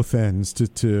both ends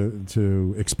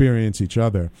to experience each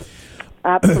other.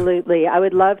 Absolutely. I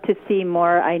would love to see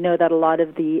more. I know that a lot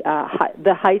of the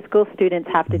high school students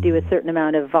have to do a certain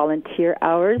amount of volunteer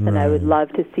hours, and I would love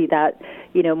to see that,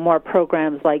 more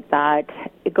programs like that.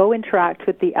 Go interact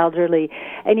with the elderly.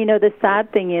 And, the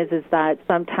sad thing is that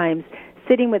sometimes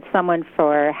sitting with someone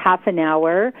for half an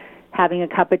hour, having a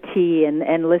cup of tea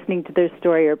and listening to their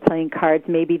story or playing cards,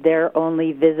 maybe their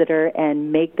only visitor,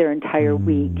 and make their entire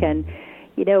week. And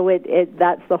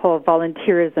that's the whole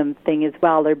volunteerism thing as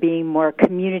well. They're being more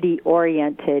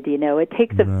community-oriented. It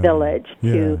takes a village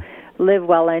to live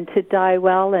well and to die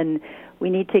well, and we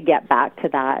need to get back to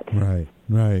that.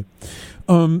 Right.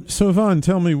 So, Yvonne,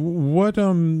 tell me, what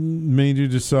made you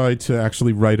decide to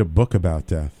actually write a book about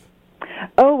death?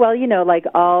 Oh, well, like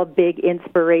all big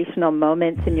inspirational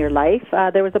moments in your life,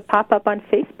 there was a pop-up on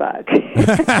Facebook.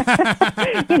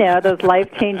 Those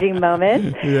life-changing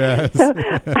moments. Yes. So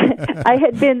I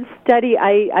had been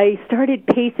I started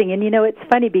pacing, and, it's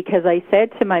funny because I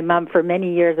said to my mom for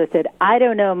many years, I said, I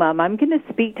don't know, Mom, I'm going to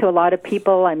speak to a lot of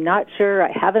people. I'm not sure.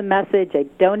 I have a message. I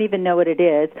don't even know what it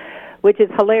is. Which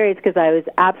is hilarious because I was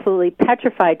absolutely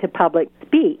petrified to public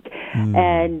speak.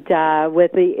 And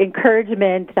with the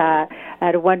encouragement, I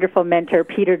had a wonderful mentor,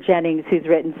 Peter Jennings, who's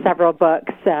written several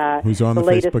books. Who's on the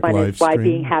latest Facebook one live is Why stream.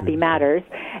 Being Happy Matters.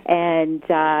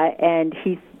 And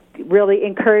he's really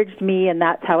encouraged me, and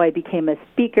that's how I became a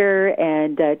speaker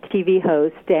and a TV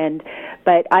host.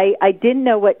 But I didn't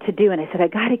know what to do, and I said, I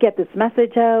got to get this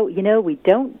message out.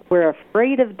 We're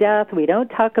afraid of death. We don't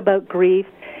talk about grief.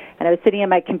 And I was sitting at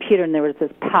my computer, and there was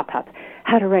this pop-up,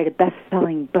 how to write a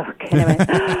best-selling book. And I went,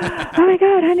 oh, my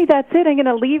God, honey, that's it. I'm going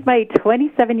to leave my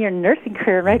 27-year nursing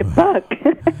career and write a book.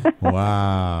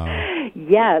 Wow.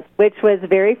 Yes, which was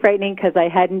very frightening because I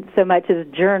hadn't so much as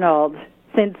journaled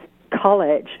since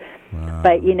college. Wow.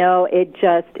 But,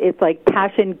 it's like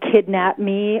passion kidnapped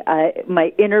me.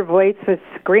 My inner voice was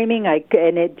screaming, I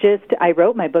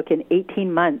wrote my book in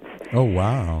 18 months. Oh,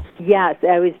 wow. Yes,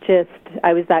 I was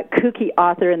that kooky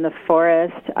author in the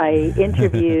forest. I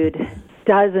interviewed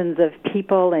dozens of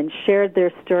people and shared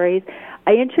their stories.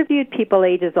 I interviewed people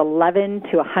ages 11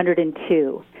 to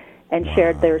 102 and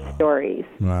shared their stories.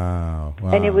 Wow.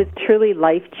 And it was truly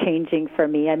life-changing for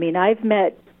me. I mean, I've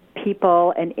met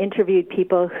people and interviewed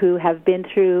people who have been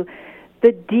through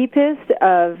the deepest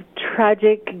of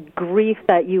tragic grief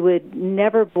that you would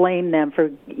never blame them for,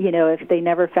 if they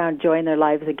never found joy in their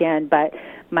lives again. But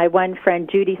my one friend,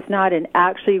 Judy Snodden,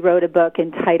 actually wrote a book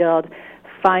entitled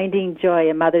Finding Joy,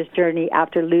 A Mother's Journey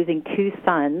After Losing Two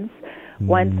Sons,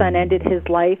 One son ended his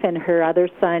life, and her other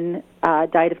son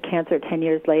died of cancer 10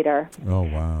 years later. Oh,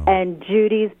 wow. And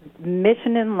Judy's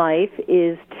mission in life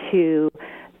is to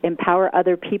empower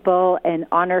other people and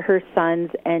honor her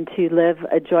sons and to live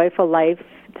a joyful life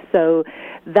so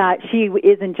that she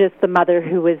isn't just the mother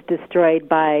who was destroyed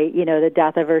by, the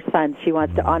death of her sons. She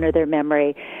wants to honor their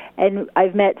memory. And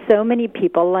I've met so many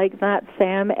people like that,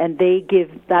 Sam, and they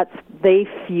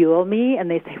fuel me, and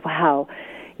they say, wow,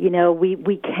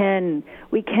 we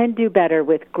can do better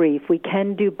with grief. We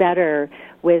can do better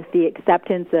with the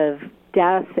acceptance of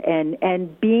death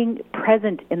and being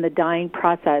present in the dying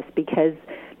process, because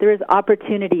there is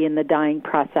opportunity in the dying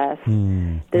process.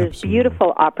 There's absolutely.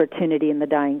 Beautiful opportunity in the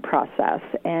dying process,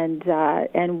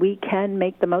 and we can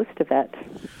make the most of it.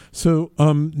 So,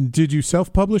 did you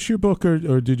self-publish your book,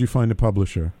 or did you find a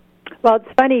publisher? Well, it's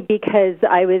funny because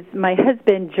my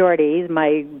husband, Jordy,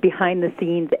 my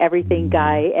behind-the-scenes everything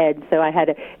guy, and so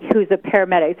who's a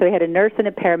paramedic, so he had a nurse and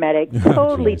a paramedic,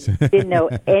 totally didn't know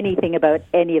anything about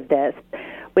any of this,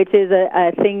 which is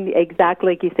a thing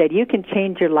exactly like you said. You can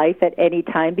change your life at any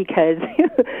time because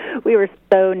we were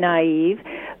so naive.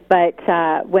 But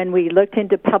when we looked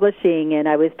into publishing and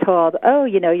I was told,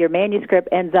 your manuscript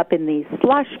ends up in the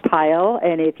slush pile,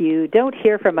 and if you don't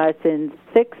hear from us in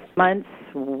 6 months,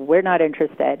 we're not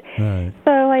interested. Right.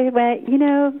 So I went,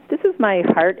 this is my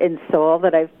heart and soul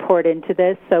that I've poured into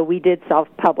this, so we did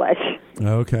self-publish.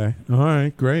 Okay. All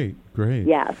right. Great.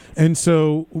 Yes. And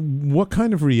so what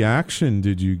kind of reaction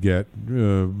did you get,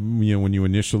 when you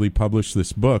initially published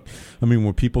this book? I mean,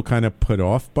 were people kind of put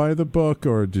off by the book,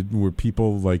 or were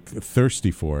people,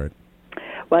 thirsty for it?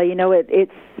 Well,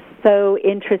 it's so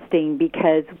interesting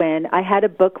because when I had a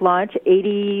book launch,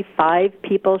 85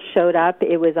 people showed up.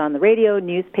 It was on the radio,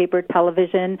 newspaper,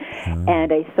 television,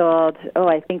 and I sold,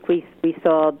 I think we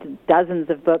sold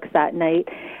dozens of books that night,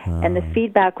 and the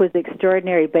feedback was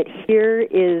extraordinary. But here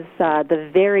is the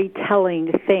very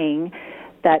telling thing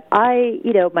that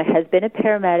my husband a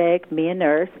paramedic, me a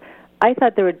nurse, I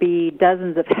thought there would be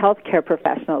dozens of healthcare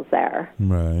professionals there,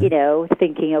 right.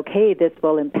 Thinking, okay, this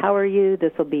will empower you,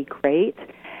 this will be great.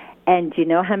 And do you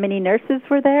know how many nurses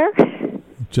were there?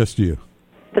 Just you.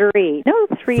 Three. No,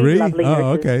 three lovely nurses.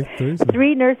 Oh, okay.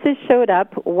 Three nurses showed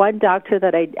up, one doctor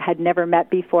that I had never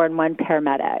met before, and one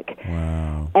paramedic.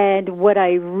 Wow. And what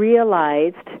I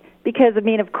realized, because,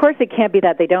 of course it can't be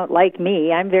that they don't like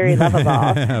me. I'm very lovable.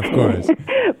 Of course.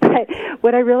 But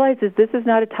what I realized is this is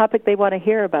not a topic they want to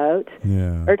hear about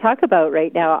or talk about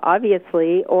right now,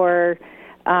 obviously, or...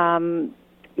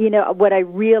 what I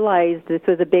realized, this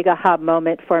was a big aha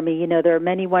moment for me, there are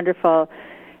many wonderful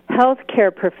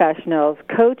healthcare professionals,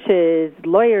 coaches,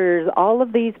 lawyers, all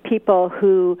of these people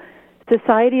who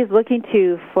society is looking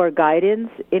to for guidance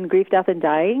in grief, death, and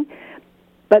dying,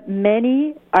 but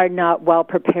many are not well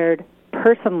prepared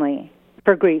personally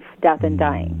for grief, death, and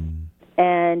dying.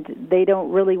 And they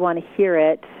don't really want to hear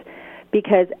it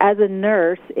because as a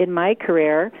nurse in my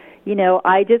career,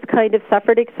 I just kind of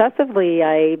suffered excessively.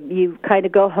 You kind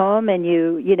of go home and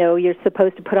you're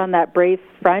supposed to put on that brave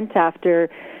front after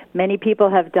many people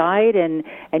have died, and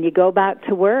you go back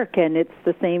to work, and it's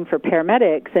the same for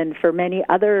paramedics and for many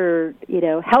other,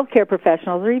 healthcare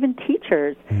professionals or even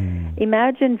teachers.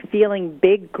 Imagine feeling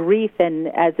big grief and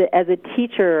as a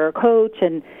teacher or coach,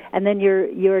 and then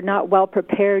you're not well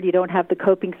prepared, you don't have the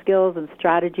coping skills and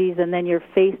strategies, and then you're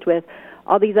faced with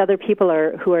all these other people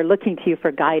who are looking to you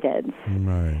for guidance.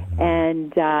 Right.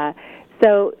 And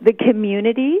so the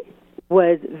community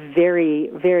was very,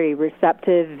 very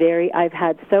receptive. I've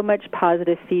had so much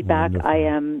positive feedback. Wonderful. I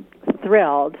am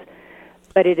thrilled.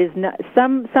 But it is not,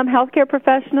 some healthcare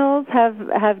professionals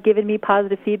have given me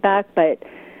positive feedback, but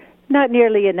not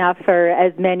nearly enough for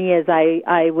as many as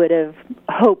I would have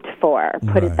hoped for,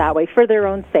 put it that way, for their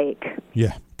own sake.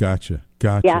 Yeah, gotcha.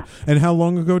 Yeah. And how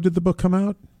long ago did the book come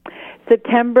out?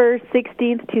 September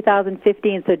 16th,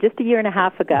 2015, so just a year and a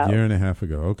half ago.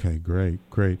 Okay, great.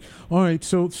 All right,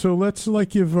 so let's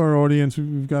give our audience,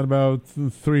 we've got about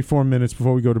 3-4 minutes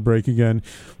before we go to break again.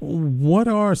 What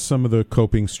are some of the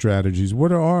coping strategies?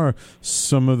 What are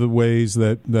some of the ways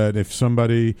that if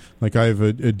somebody, like I have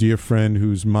a dear friend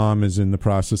whose mom is in the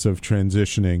process of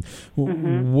transitioning,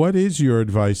 what is your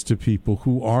advice to people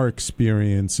who are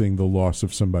experiencing the loss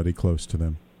of somebody close to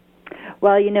them?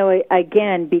 Well,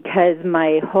 again, because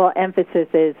my whole emphasis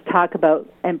is talk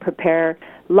about and prepare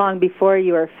long before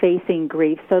you are facing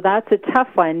grief. So that's a tough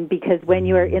one because when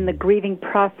you are in the grieving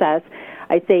process,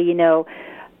 I say,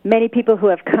 many people who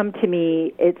have come to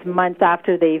me, it's months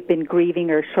after they've been grieving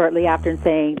or shortly after and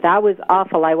saying, that was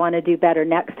awful, I want to do better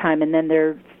next time. And then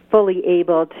they're fully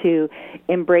able to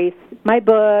embrace my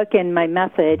book and my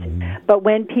message. But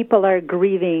when people are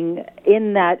grieving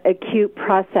in that acute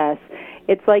process,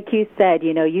 it's like you said,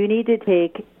 you know, you need to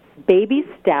take baby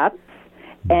steps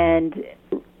and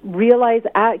realize,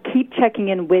 keep checking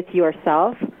in with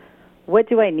yourself. What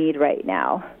do I need right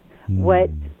now?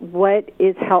 What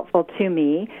is helpful to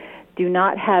me? Do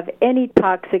not have any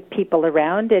toxic people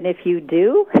around, and if you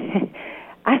do,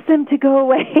 ask them to go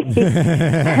away.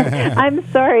 I'm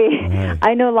sorry.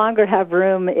 I no longer have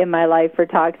room in my life for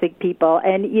toxic people.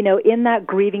 And, you know, in that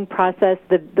grieving process,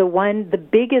 the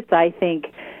biggest, I think,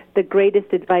 the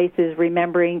greatest advice is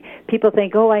remembering, people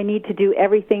think, oh, I need to do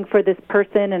everything for this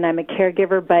person and I'm a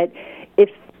caregiver, but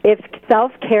if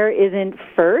self-care isn't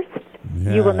first,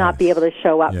 you will not be able to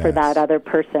show up for that other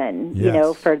person, you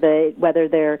know, for whether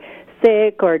they're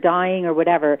sick or dying or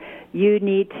whatever. You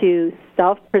need to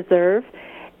self-preserve.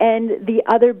 And the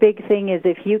other big thing is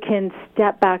if you can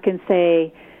step back and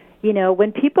say, you know,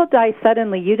 when people die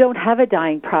suddenly, you don't have a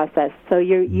dying process, so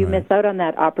you miss out on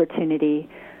that opportunity.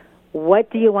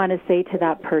 What do you want to say to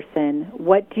that person?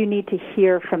 What do you need to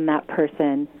hear from that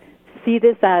person? See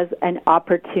this as an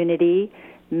opportunity.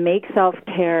 Make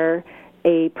self-care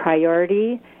a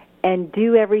priority and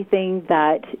do everything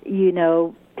that, you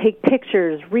know, take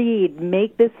pictures, read,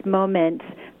 make this moment,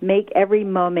 make every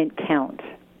moment count.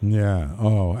 Yeah.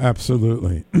 Oh,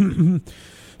 absolutely.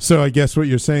 So I guess what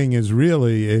you're saying is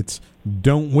really it's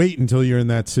don't wait until you're in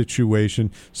that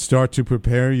situation. Start to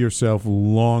prepare yourself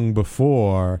long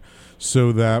before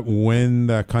so that when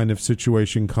that kind of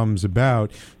situation comes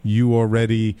about, you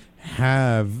already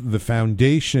have the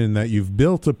foundation that you've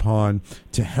built upon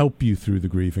to help you through the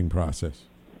grieving process.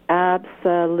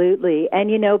 Absolutely.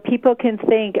 And, you know, people can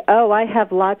think, oh, I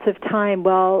have lots of time.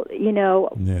 Well, you know,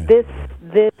 this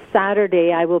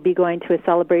Saturday I will be going to a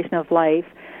celebration of life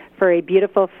for a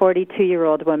beautiful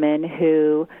 42-year-old woman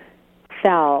who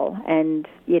fell and,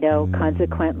 you know,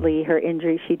 consequently her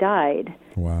injury, she died.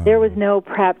 Wow. There was no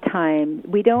prep time.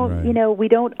 We don't, you know, we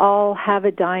don't all have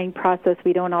a dying process.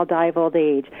 We don't all die of old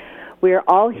age. We're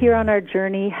all here on our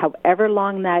journey, however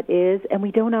long that is, and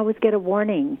we don't always get a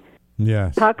warning.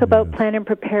 Yes. Talk about plan and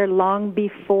prepare long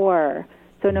before.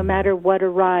 So no matter what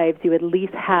arrives, you at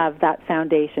least have that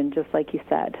foundation, just like you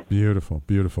said. Beautiful,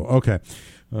 beautiful. Okay.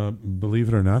 Believe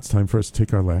it or not, it's time for us to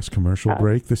take our last commercial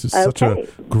break. This is such a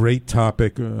great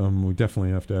topic. We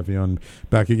definitely have to have you on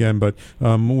back again. But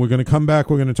we're going to come back.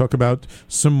 We're going to talk about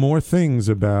some more things,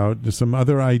 about some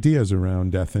other ideas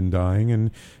around death and dying,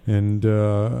 and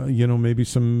you know, maybe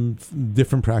some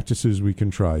different practices we can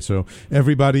try. So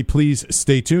everybody, please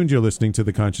stay tuned. You're listening to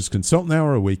the Conscious Consultant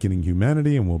Hour, Awakening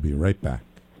Humanity, and we'll be right back.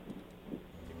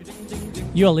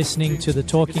 You're listening to the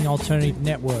Talking Alternative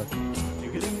Network.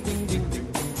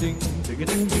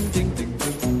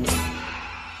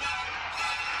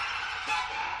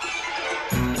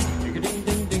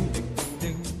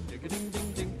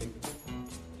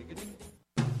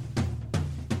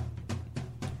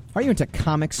 Are you into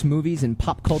comics, movies, and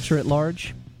pop culture at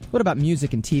large? What about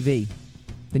music and TV?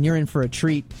 Then you're in for a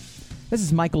treat. This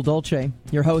is Michael Dolce,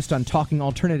 your host on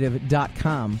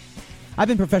TalkingAlternative.com. I've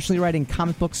been professionally writing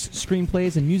comic books,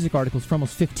 screenplays, and music articles for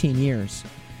almost 15 years.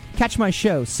 Catch my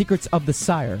show, Secrets of the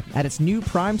Sire, at its new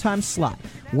primetime slot,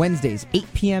 Wednesdays,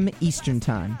 8 p.m. Eastern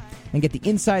Time, and get the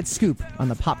inside scoop on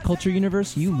the pop culture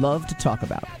universe you love to talk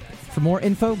about. For more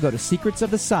info, go to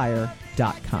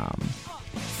secretsofthesire.com.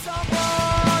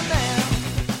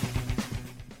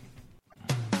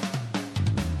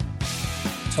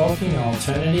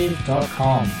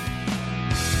 TalkingAlternative.com.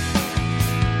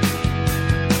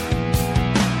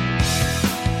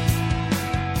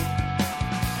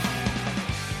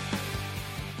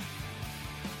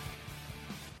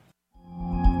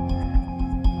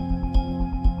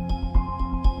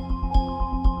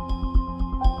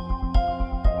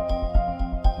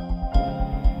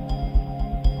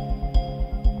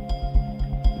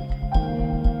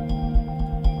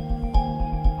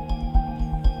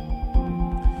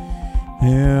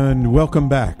 And welcome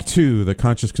back to the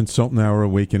Conscious Consultant Hour,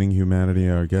 Awakening Humanity.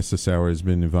 Our guest this hour has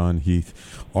been Yvonne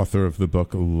Heath, author of the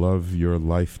book Love Your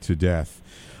Life to Death.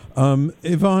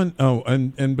 Yvonne,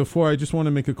 and before, I just want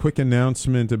to make a quick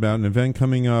announcement about an event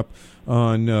coming up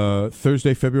on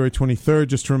Thursday, February 23rd.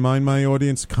 Just to remind my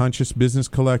audience, Conscious Business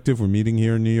Collective, we're meeting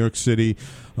here in New York City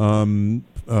on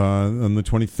the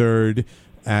 23rd.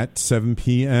 At 7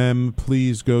 p.m.,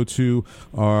 please go to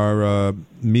our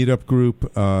meetup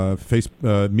group,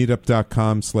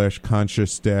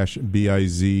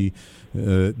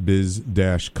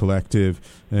 meetup.com/conscious-biz-collective,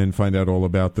 and find out all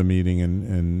about the meeting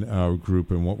and our group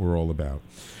and what we're all about.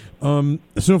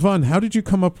 So, Yvonne, how did you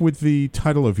come up with the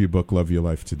title of your book, Love Your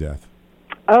Life to Death?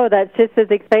 Oh, that's just as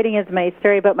exciting as my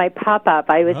story about my pop-up.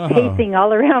 I was pacing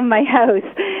all around my house.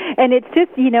 And it's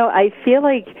just, I feel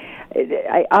like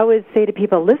I always say to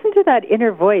people, listen to that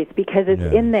inner voice because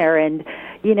it's in there. And,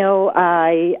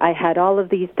 I had all of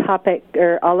these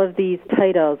all of these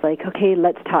titles like, okay,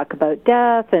 let's talk about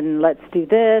death and let's do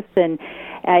this. And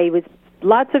I was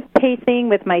lots of pacing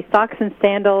with my socks and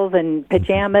sandals and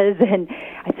pajamas. And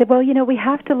I said, well, we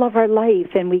have to love our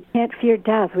life and we can't fear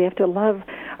death. We have to love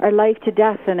our life to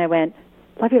death. And I went,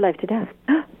 love your life to death.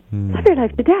 Love your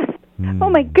life to death.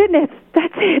 Oh, my goodness.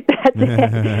 That's it.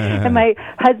 And my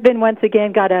husband once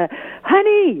again got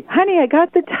honey, I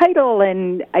got the title.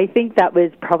 And I think that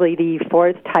was probably the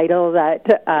fourth title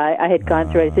that I had gone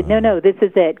through. I said, no, this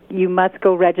is it. You must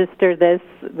go register this.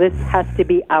 This has to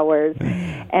be ours.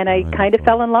 And I kind of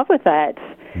fell in love with that.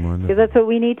 Because that's what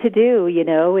we need to do,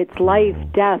 It's life,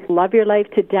 death. Love your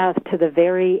life to death to the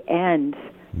very end.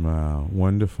 Wow,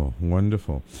 wonderful,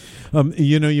 wonderful.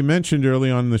 You mentioned early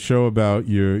on in the show about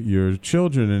your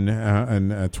children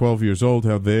and at 12 years old,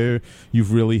 how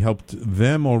you've really helped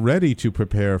them already to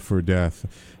prepare for death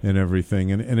and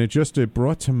everything. And it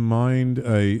brought to mind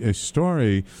a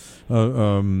story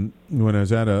when I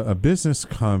was at a business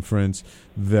conference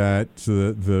that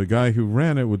the guy who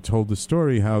ran it told the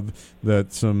story how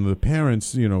that some of the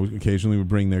parents, occasionally would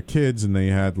bring their kids and they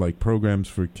had like programs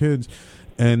for kids.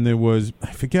 And there was,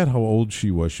 I forget how old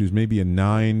she was. She was maybe a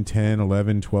 9, 10,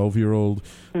 11, 12-year-old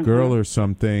girl or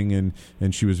something.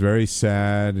 And she was very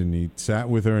sad. And he sat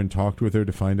with her and talked with her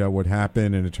to find out what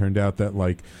happened. And it turned out that,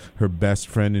 like, her best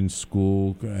friend in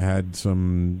school had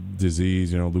some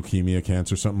disease, leukemia,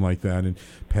 cancer, something like that, and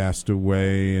passed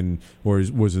away or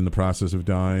was in the process of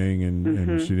dying.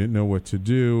 And she didn't know what to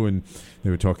do. And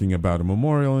they were talking about a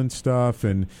memorial and stuff.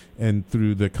 And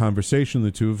through the conversation,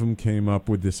 the two of them came up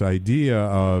with this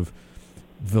idea of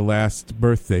the last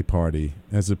birthday party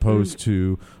as opposed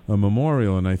to a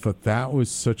memorial. And I thought that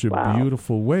was such a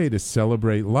beautiful way to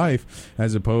celebrate life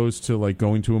as opposed to like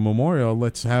going to a memorial.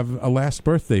 Let's have a last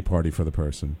birthday party for the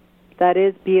person. That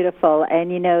is beautiful.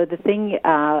 And, the thing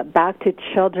back to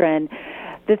children,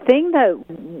 the thing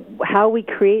how we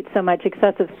create so much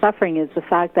excessive suffering is the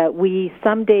fact that we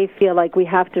someday feel like we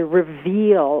have to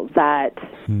reveal that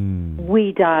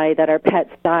we die, that our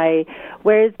pets die.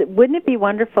 Whereas, wouldn't it be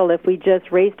wonderful if we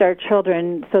just raised our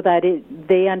children so that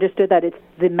they understood that it's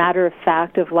the matter of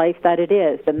fact of life that it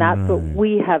is, and that's what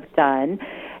we have done.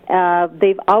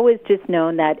 They've always just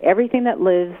known that everything that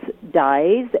lives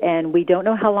dies, and we don't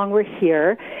know how long we're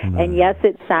here. And yes,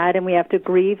 it's sad, and we have to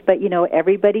grieve, but,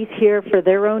 everybody's here for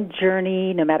their own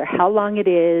journey, no matter how long it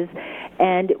is.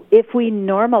 And if we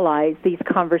normalize these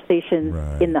conversations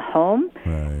in the home,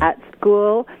 at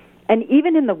school, and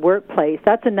even in the workplace,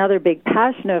 that's another big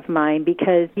passion of mine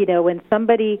because, when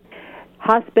somebody...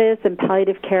 Hospice and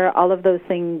palliative care, all of those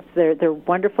things, they're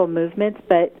wonderful movements.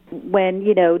 But when,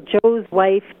 Joe's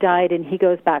wife died and he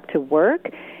goes back to work,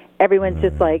 everyone's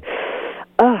just like,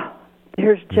 oh,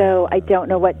 here's Joe. I don't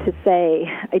know what to say.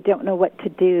 I don't know what to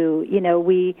do.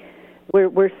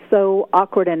 We're so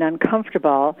awkward and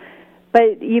uncomfortable.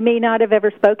 But you may not have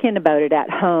ever spoken about it at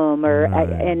home or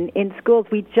and in schools.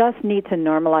 We just need to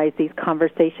normalize these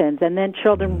conversations, and then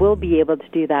children will be able to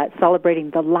do that, celebrating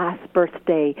the last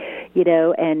birthday,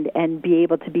 and be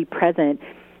able to be present.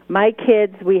 My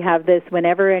kids, we have this,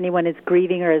 whenever anyone is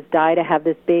grieving or has died, I have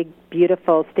this big,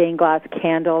 beautiful stained glass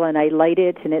candle, and I light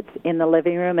it, and it's in the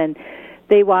living room, and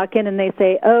they walk in and they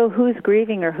say, oh, who's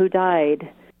grieving or who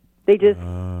died? They just...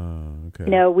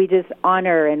 we just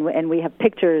honor and we have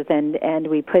pictures and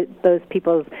we put those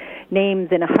people's names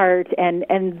in a heart and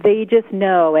they just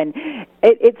know. And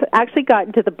it's actually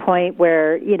gotten to the point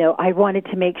where, I wanted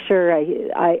to make sure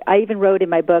I even wrote in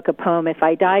my book a poem, If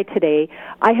I Die Today,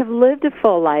 I have lived a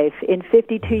full life in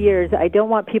 52 years. I don't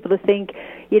want people to think,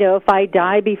 if I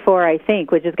die before I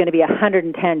think, which is going to be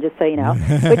 110, just so you know.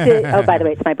 Which is, oh, by the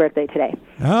way, it's my birthday today.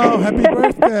 Oh, happy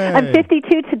birthday. I'm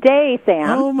 52 today, Sam.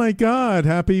 Oh, my God.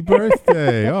 Happy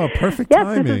birthday. Oh, perfect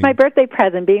timing. This is my birthday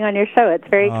present, being on your show. It's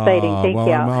very exciting. Thank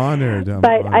you. I'm honored.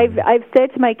 I've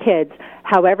said to my kids,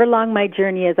 however long my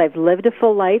journey is, I've lived a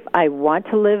full life. I want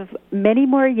to live many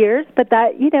more years, but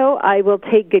that, I will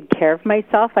take good care of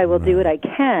myself. I will do what I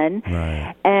can.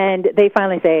 And they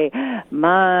finally say,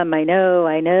 Mom, I know,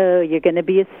 you're going to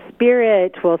be a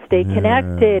spirit. We'll stay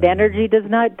connected. Energy does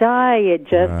not die. It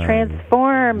just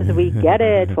transforms. We get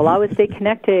it. We'll always stay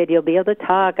connected. You'll be able to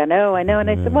talk. I know. And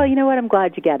I said, well, you know what? I'm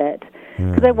glad you get it.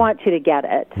 because I want you to get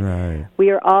it. Right. We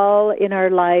are all in our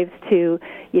lives to,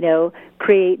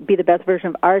 be the best version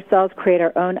of ourselves, create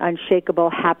our own unshakable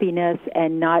happiness,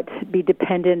 and not be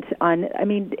dependent on,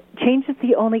 change is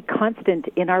the only constant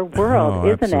in our world,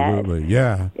 isn't absolutely. it?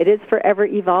 Yeah. It is forever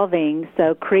evolving,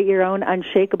 so create your own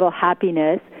unshakable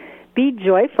happiness. Be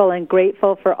joyful and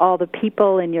grateful for all the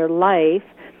people in your life,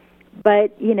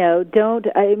 but,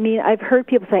 I've heard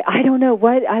people say, I don't know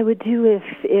what I would do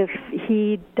if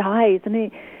he dies,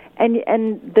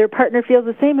 and their partner feels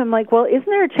the same. I'm like, well, isn't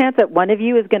there a chance that one of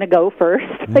you is going to go first?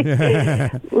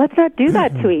 Let's not do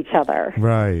that to each other.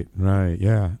 Right,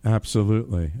 yeah,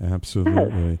 absolutely.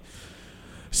 Yes.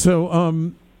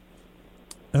 So,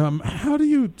 how do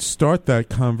you start that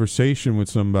conversation with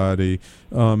somebody?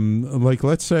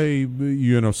 Let's say,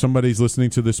 somebody's listening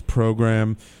to this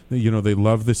program, they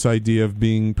love this idea of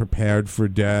being prepared for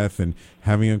death and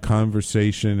having a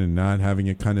conversation and not having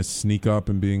it kind of sneak up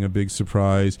and being a big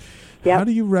surprise. Yep. How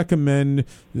do you recommend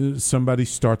somebody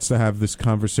starts to have this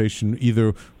conversation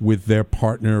either with their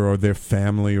partner or their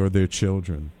family or their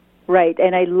children? Right,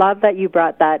 and I love that you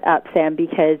brought that up, Sam,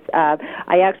 because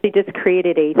I actually just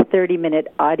created a 30-minute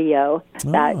audio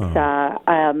that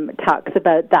talks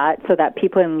about that so that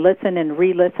people can listen and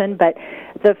re-listen. But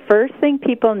the first thing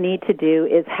people need to do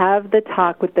is have the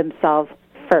talk with themselves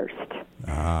first.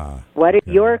 What are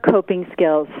your coping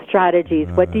skills, strategies?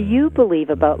 What do you believe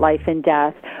about life and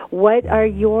death? What are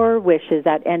your wishes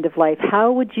at end of life?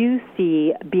 How would you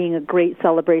see being a great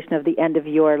celebration of the end of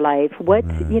your life? What,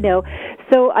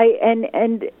 so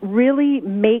and really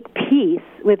make peace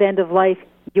with end of life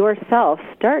yourself.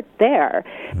 Start there.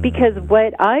 Because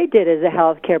what I did as a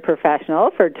healthcare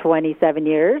professional for 27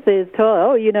 years is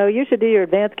told, you should do your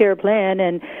advanced care plan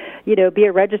and, be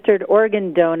a registered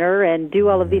organ donor and do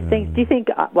all of these things. Do you think,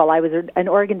 I was an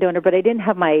organ donor, but I didn't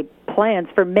have my plans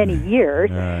for many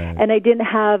years, and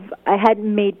I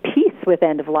hadn't made peace with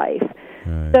end of life.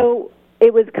 So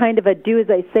it was kind of a do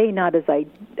as I say, not as I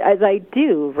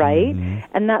do, right?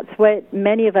 And that's what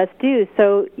many of us do.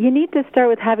 So you need to start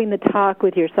with having the talk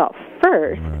with yourself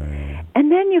first,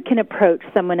 and then you can approach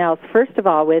someone else, first of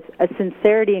all, with a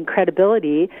sincerity and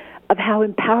credibility of how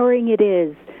empowering it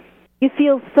is. You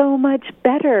feel so much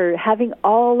better having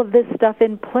all of this stuff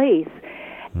in place.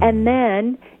 And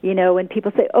then, when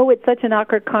people say, oh, it's such an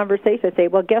awkward conversation, I say,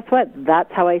 well, guess what?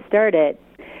 That's how I started.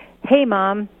 Hey,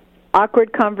 Mom,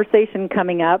 awkward conversation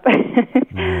coming up.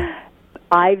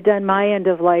 I've done my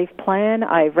end-of-life plan.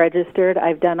 I've registered.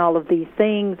 I've done all of these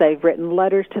things. I've written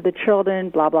letters to the children,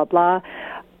 blah, blah, blah.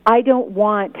 I don't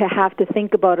want to have to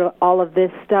think about all of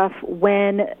this stuff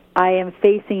when I am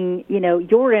facing,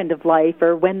 your end of life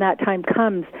or when that time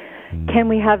comes. Can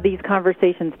we have these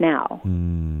conversations now?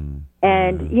 And,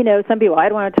 some people, I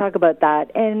don't want to talk about that.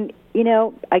 And,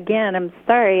 again, I'm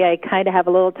sorry, I kind of have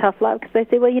a little tough love because I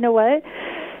say, well, you know what?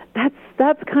 That's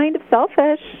kind of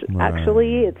selfish.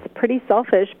 Actually, it's pretty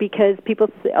selfish because people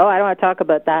say, oh, I don't want to talk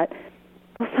about that.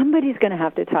 Well, somebody's going to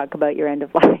have to talk about your end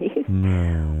of life.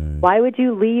 Why would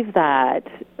you leave that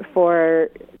for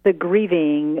the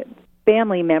grieving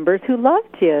family members who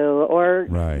loved you? Or,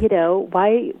 why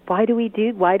do we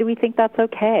think that's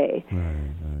okay?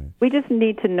 We just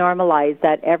need to normalize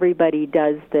that everybody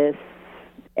does this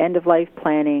end-of-life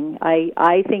planning.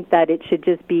 I think that it should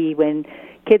just be when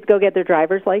kids go get their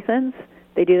driver's license,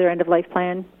 they do their end-of-life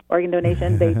plan, organ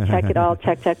donation, they check it all,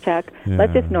 check. Yeah.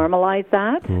 Let's just normalize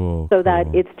that that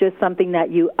it's just something that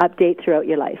you update throughout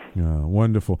your life.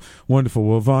 Wonderful.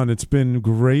 Well, Yvonne, it's been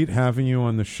great having you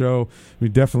on the show. We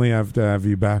definitely have to have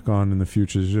you back on in the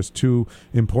future. It's just too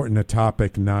important a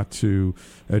topic not to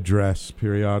address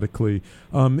periodically.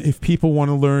 If people want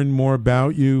to learn more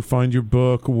about you, find your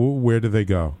book, where do they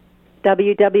go?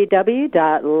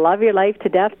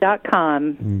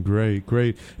 www.loveyourlifetodeath.com.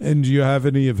 Great. And do you have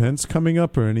any events coming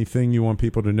up or anything you want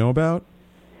people to know about?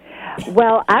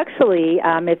 Well, actually,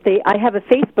 I have a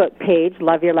Facebook page,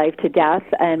 Love Your Life to Death,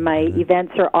 and my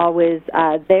events are always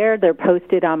there. They're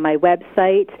posted on my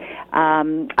website.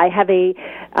 I have a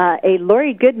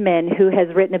Lori Goodman who has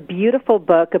written a beautiful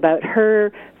book about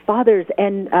her father's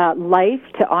life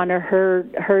to honor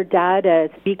her dad.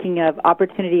 Speaking of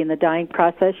opportunity in the dying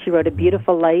process, she wrote a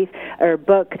beautiful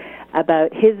book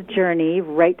about his journey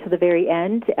right to the very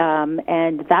end,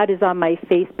 and that is on my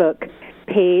Facebook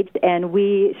page. And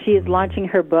she is launching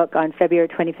her book on February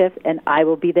 25th, and I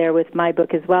will be there with my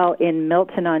book as well in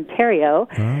Milton, Ontario.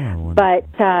 But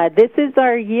this is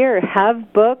our year.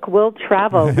 Have book, will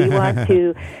travel. We want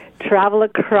to travel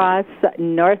across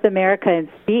North America and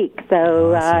speak.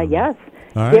 So, yes,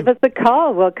 All right. Give us a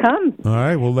call. We'll come. All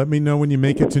right. Well, let me know when you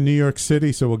make it to New York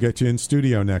City, so we'll get you in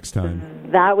studio next time.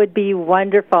 That would be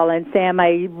wonderful. And Sam,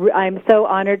 I'm so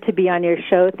honored to be on your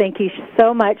show. Thank you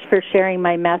so much for sharing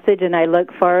my message, and I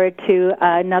look forward to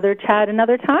another chat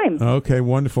another time. Okay,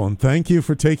 wonderful. And thank you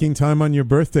for taking time on your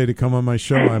birthday to come on my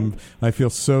show. I feel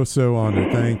so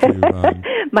honored. Thank you, Yvonne.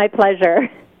 My pleasure.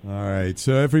 All right.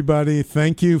 So, everybody,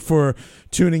 thank you for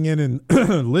tuning in and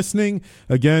listening.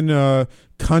 Again,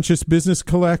 Conscious Business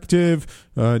Collective,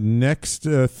 next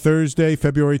Thursday,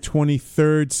 February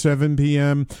 23rd, 7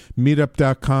 p.m.,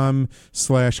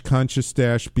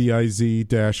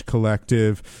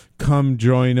 meetup.com/conscious-biz-collective. Come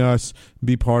join us,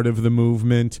 be part of the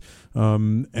movement,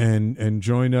 and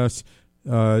join us.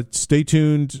 Stay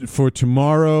tuned for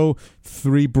tomorrow.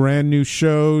 3 brand new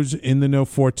shows: In the Know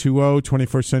 420,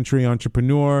 21st Century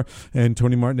Entrepreneur, and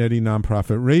Tony Martignetti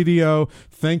Nonprofit Radio.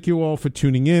 Thank you all for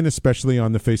tuning in, especially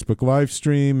on the Facebook live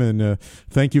stream, and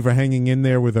thank you for hanging in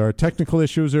there with our technical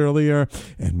issues earlier,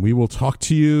 and we will talk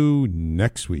to you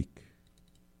next week.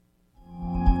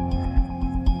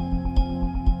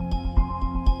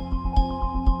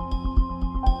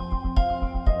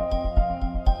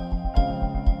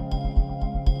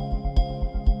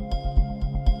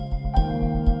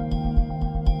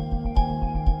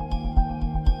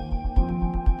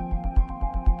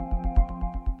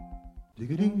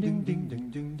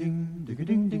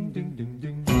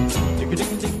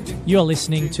 You're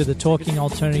listening to the Talking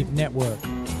Alternative Network.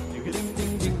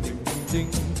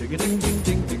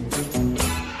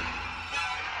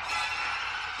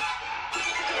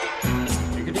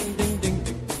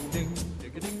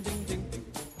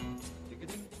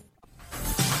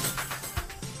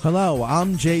 Hello,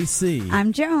 I'm JC.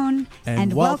 I'm Joan.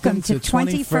 And welcome to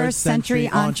 21st Century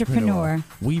Entrepreneur.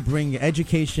 We bring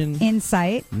education,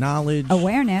 Insight, knowledge,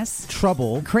 awareness,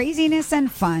 trouble, craziness,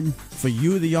 and fun for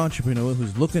you, the entrepreneur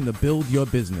who's looking to build your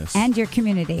business and your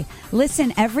community.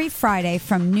 Listen every Friday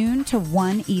from noon to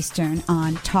 1 Eastern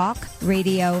on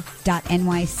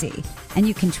talkradio.nyc. And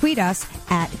you can tweet us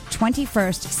at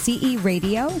 21st CE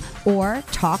Radio or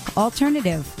Talk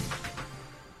Alternative.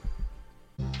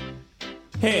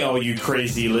 Hey, all you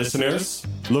crazy listeners.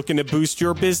 Looking to boost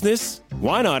your business?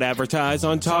 Why not advertise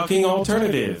on Talking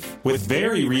Alternative with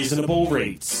very reasonable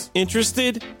rates?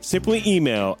 Interested? Simply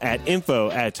email at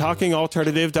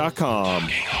info@talkingalternative.com.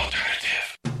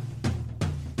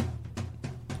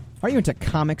 Are you into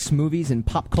comics, movies, and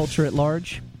pop culture at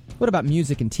large? What about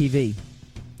music and TV?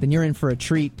 Then you're in for a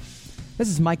treat. This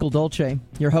is Michael Dolce,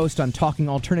 your host on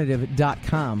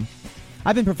talkingalternative.com.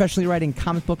 I've been professionally writing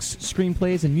comic books,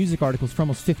 screenplays, and music articles for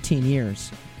almost 15 years.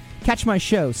 Catch my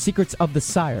show, Secrets of the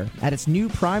Sire, at its new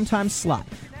primetime slot,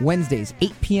 Wednesdays,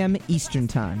 8 p.m. Eastern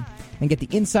Time, and get the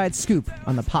inside scoop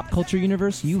on the pop culture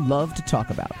universe you love to talk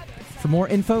about. For more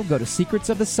info, go to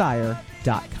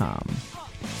secretsofthesire.com.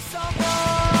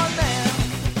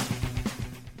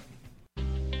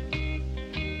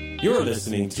 You're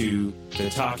listening to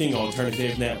the Talking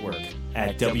Alternative Network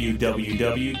at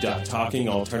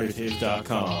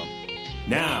www.talkingalternative.com.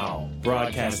 Now,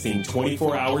 broadcasting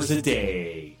 24 hours a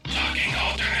day. Talking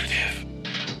Alternative.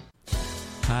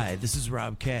 Hi, this is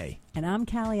Rob Kay. And I'm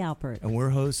Callie Alpert. And we're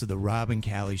hosts of The Rob and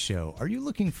Callie Show. Are you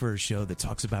looking for a show that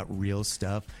talks about real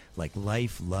stuff like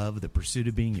life, love, the pursuit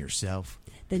of being yourself?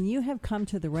 Then you have come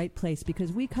to the right place,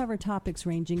 because we cover topics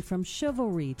ranging from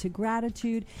chivalry to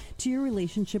gratitude to your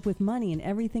relationship with money and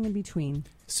everything in between.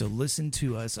 So listen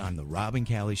to us on The Rob and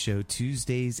Callie Show,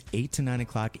 Tuesdays, 8 to 9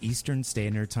 o'clock Eastern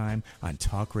Standard Time on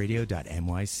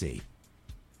talkradio.nyc.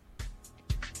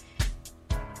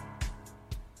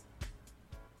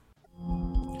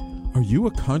 Are you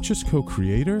a conscious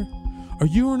co-creator? Are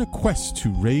you on a quest to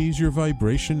raise your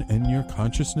vibration and your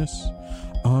consciousness?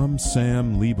 I'm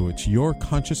Sam Leibowitz, your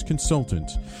conscious consultant,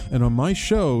 and on my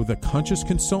show, The Conscious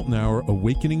Consultant Hour,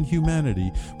 Awakening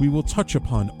Humanity, we will touch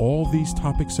upon all these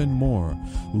topics and more.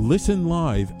 Listen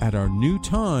live at our new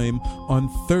time on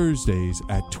Thursdays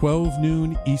at 12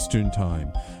 noon Eastern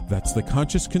Time. That's The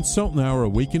Conscious Consultant Hour,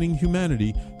 Awakening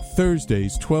Humanity,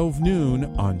 Thursdays, 12 noon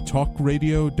on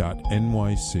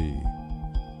talkradio.nyc.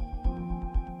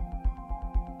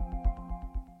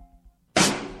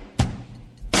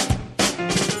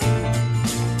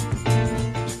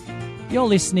 You're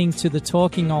listening to the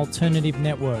Talking Alternative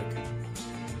Network.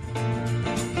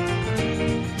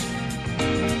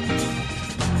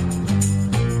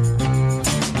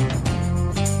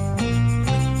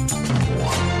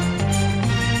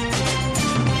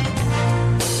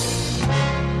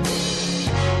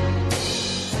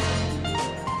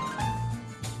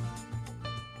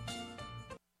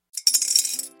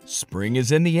 Spring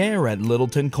is in the air at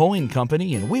Littleton Coin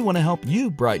Company, and we want to help you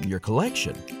brighten your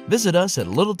collection. Visit us at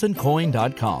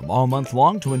littletoncoin.com all month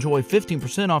long to enjoy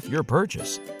 15% off your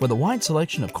purchase. With a wide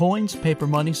selection of coins, paper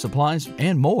money, supplies,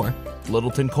 and more,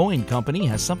 Littleton Coin Company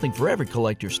has something for every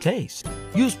collector's taste.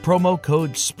 Use promo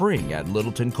code SPRING at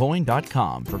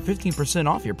littletoncoin.com for 15%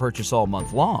 off your purchase all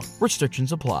month long.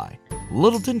 Restrictions apply.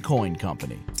 Littleton Coin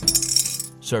Company.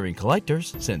 Serving collectors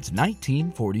since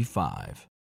 1945.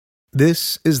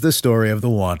 This is the story of the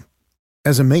one.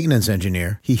 As a maintenance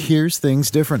engineer, he hears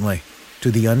things differently.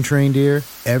 To the untrained ear,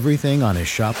 everything on his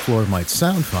shop floor might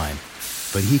sound fine,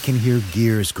 but he can hear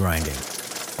gears grinding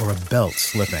or a belt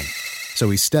slipping.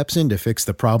 So he steps in to fix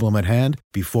the problem at hand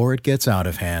before it gets out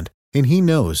of hand. And he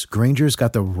knows Grainger's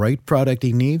got the right product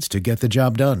he needs to get the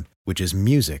job done, which is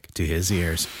music to his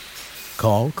ears.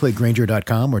 Call, click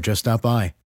Grainger.com, or just stop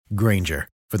by. Grainger,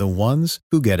 for the ones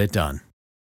who get it done.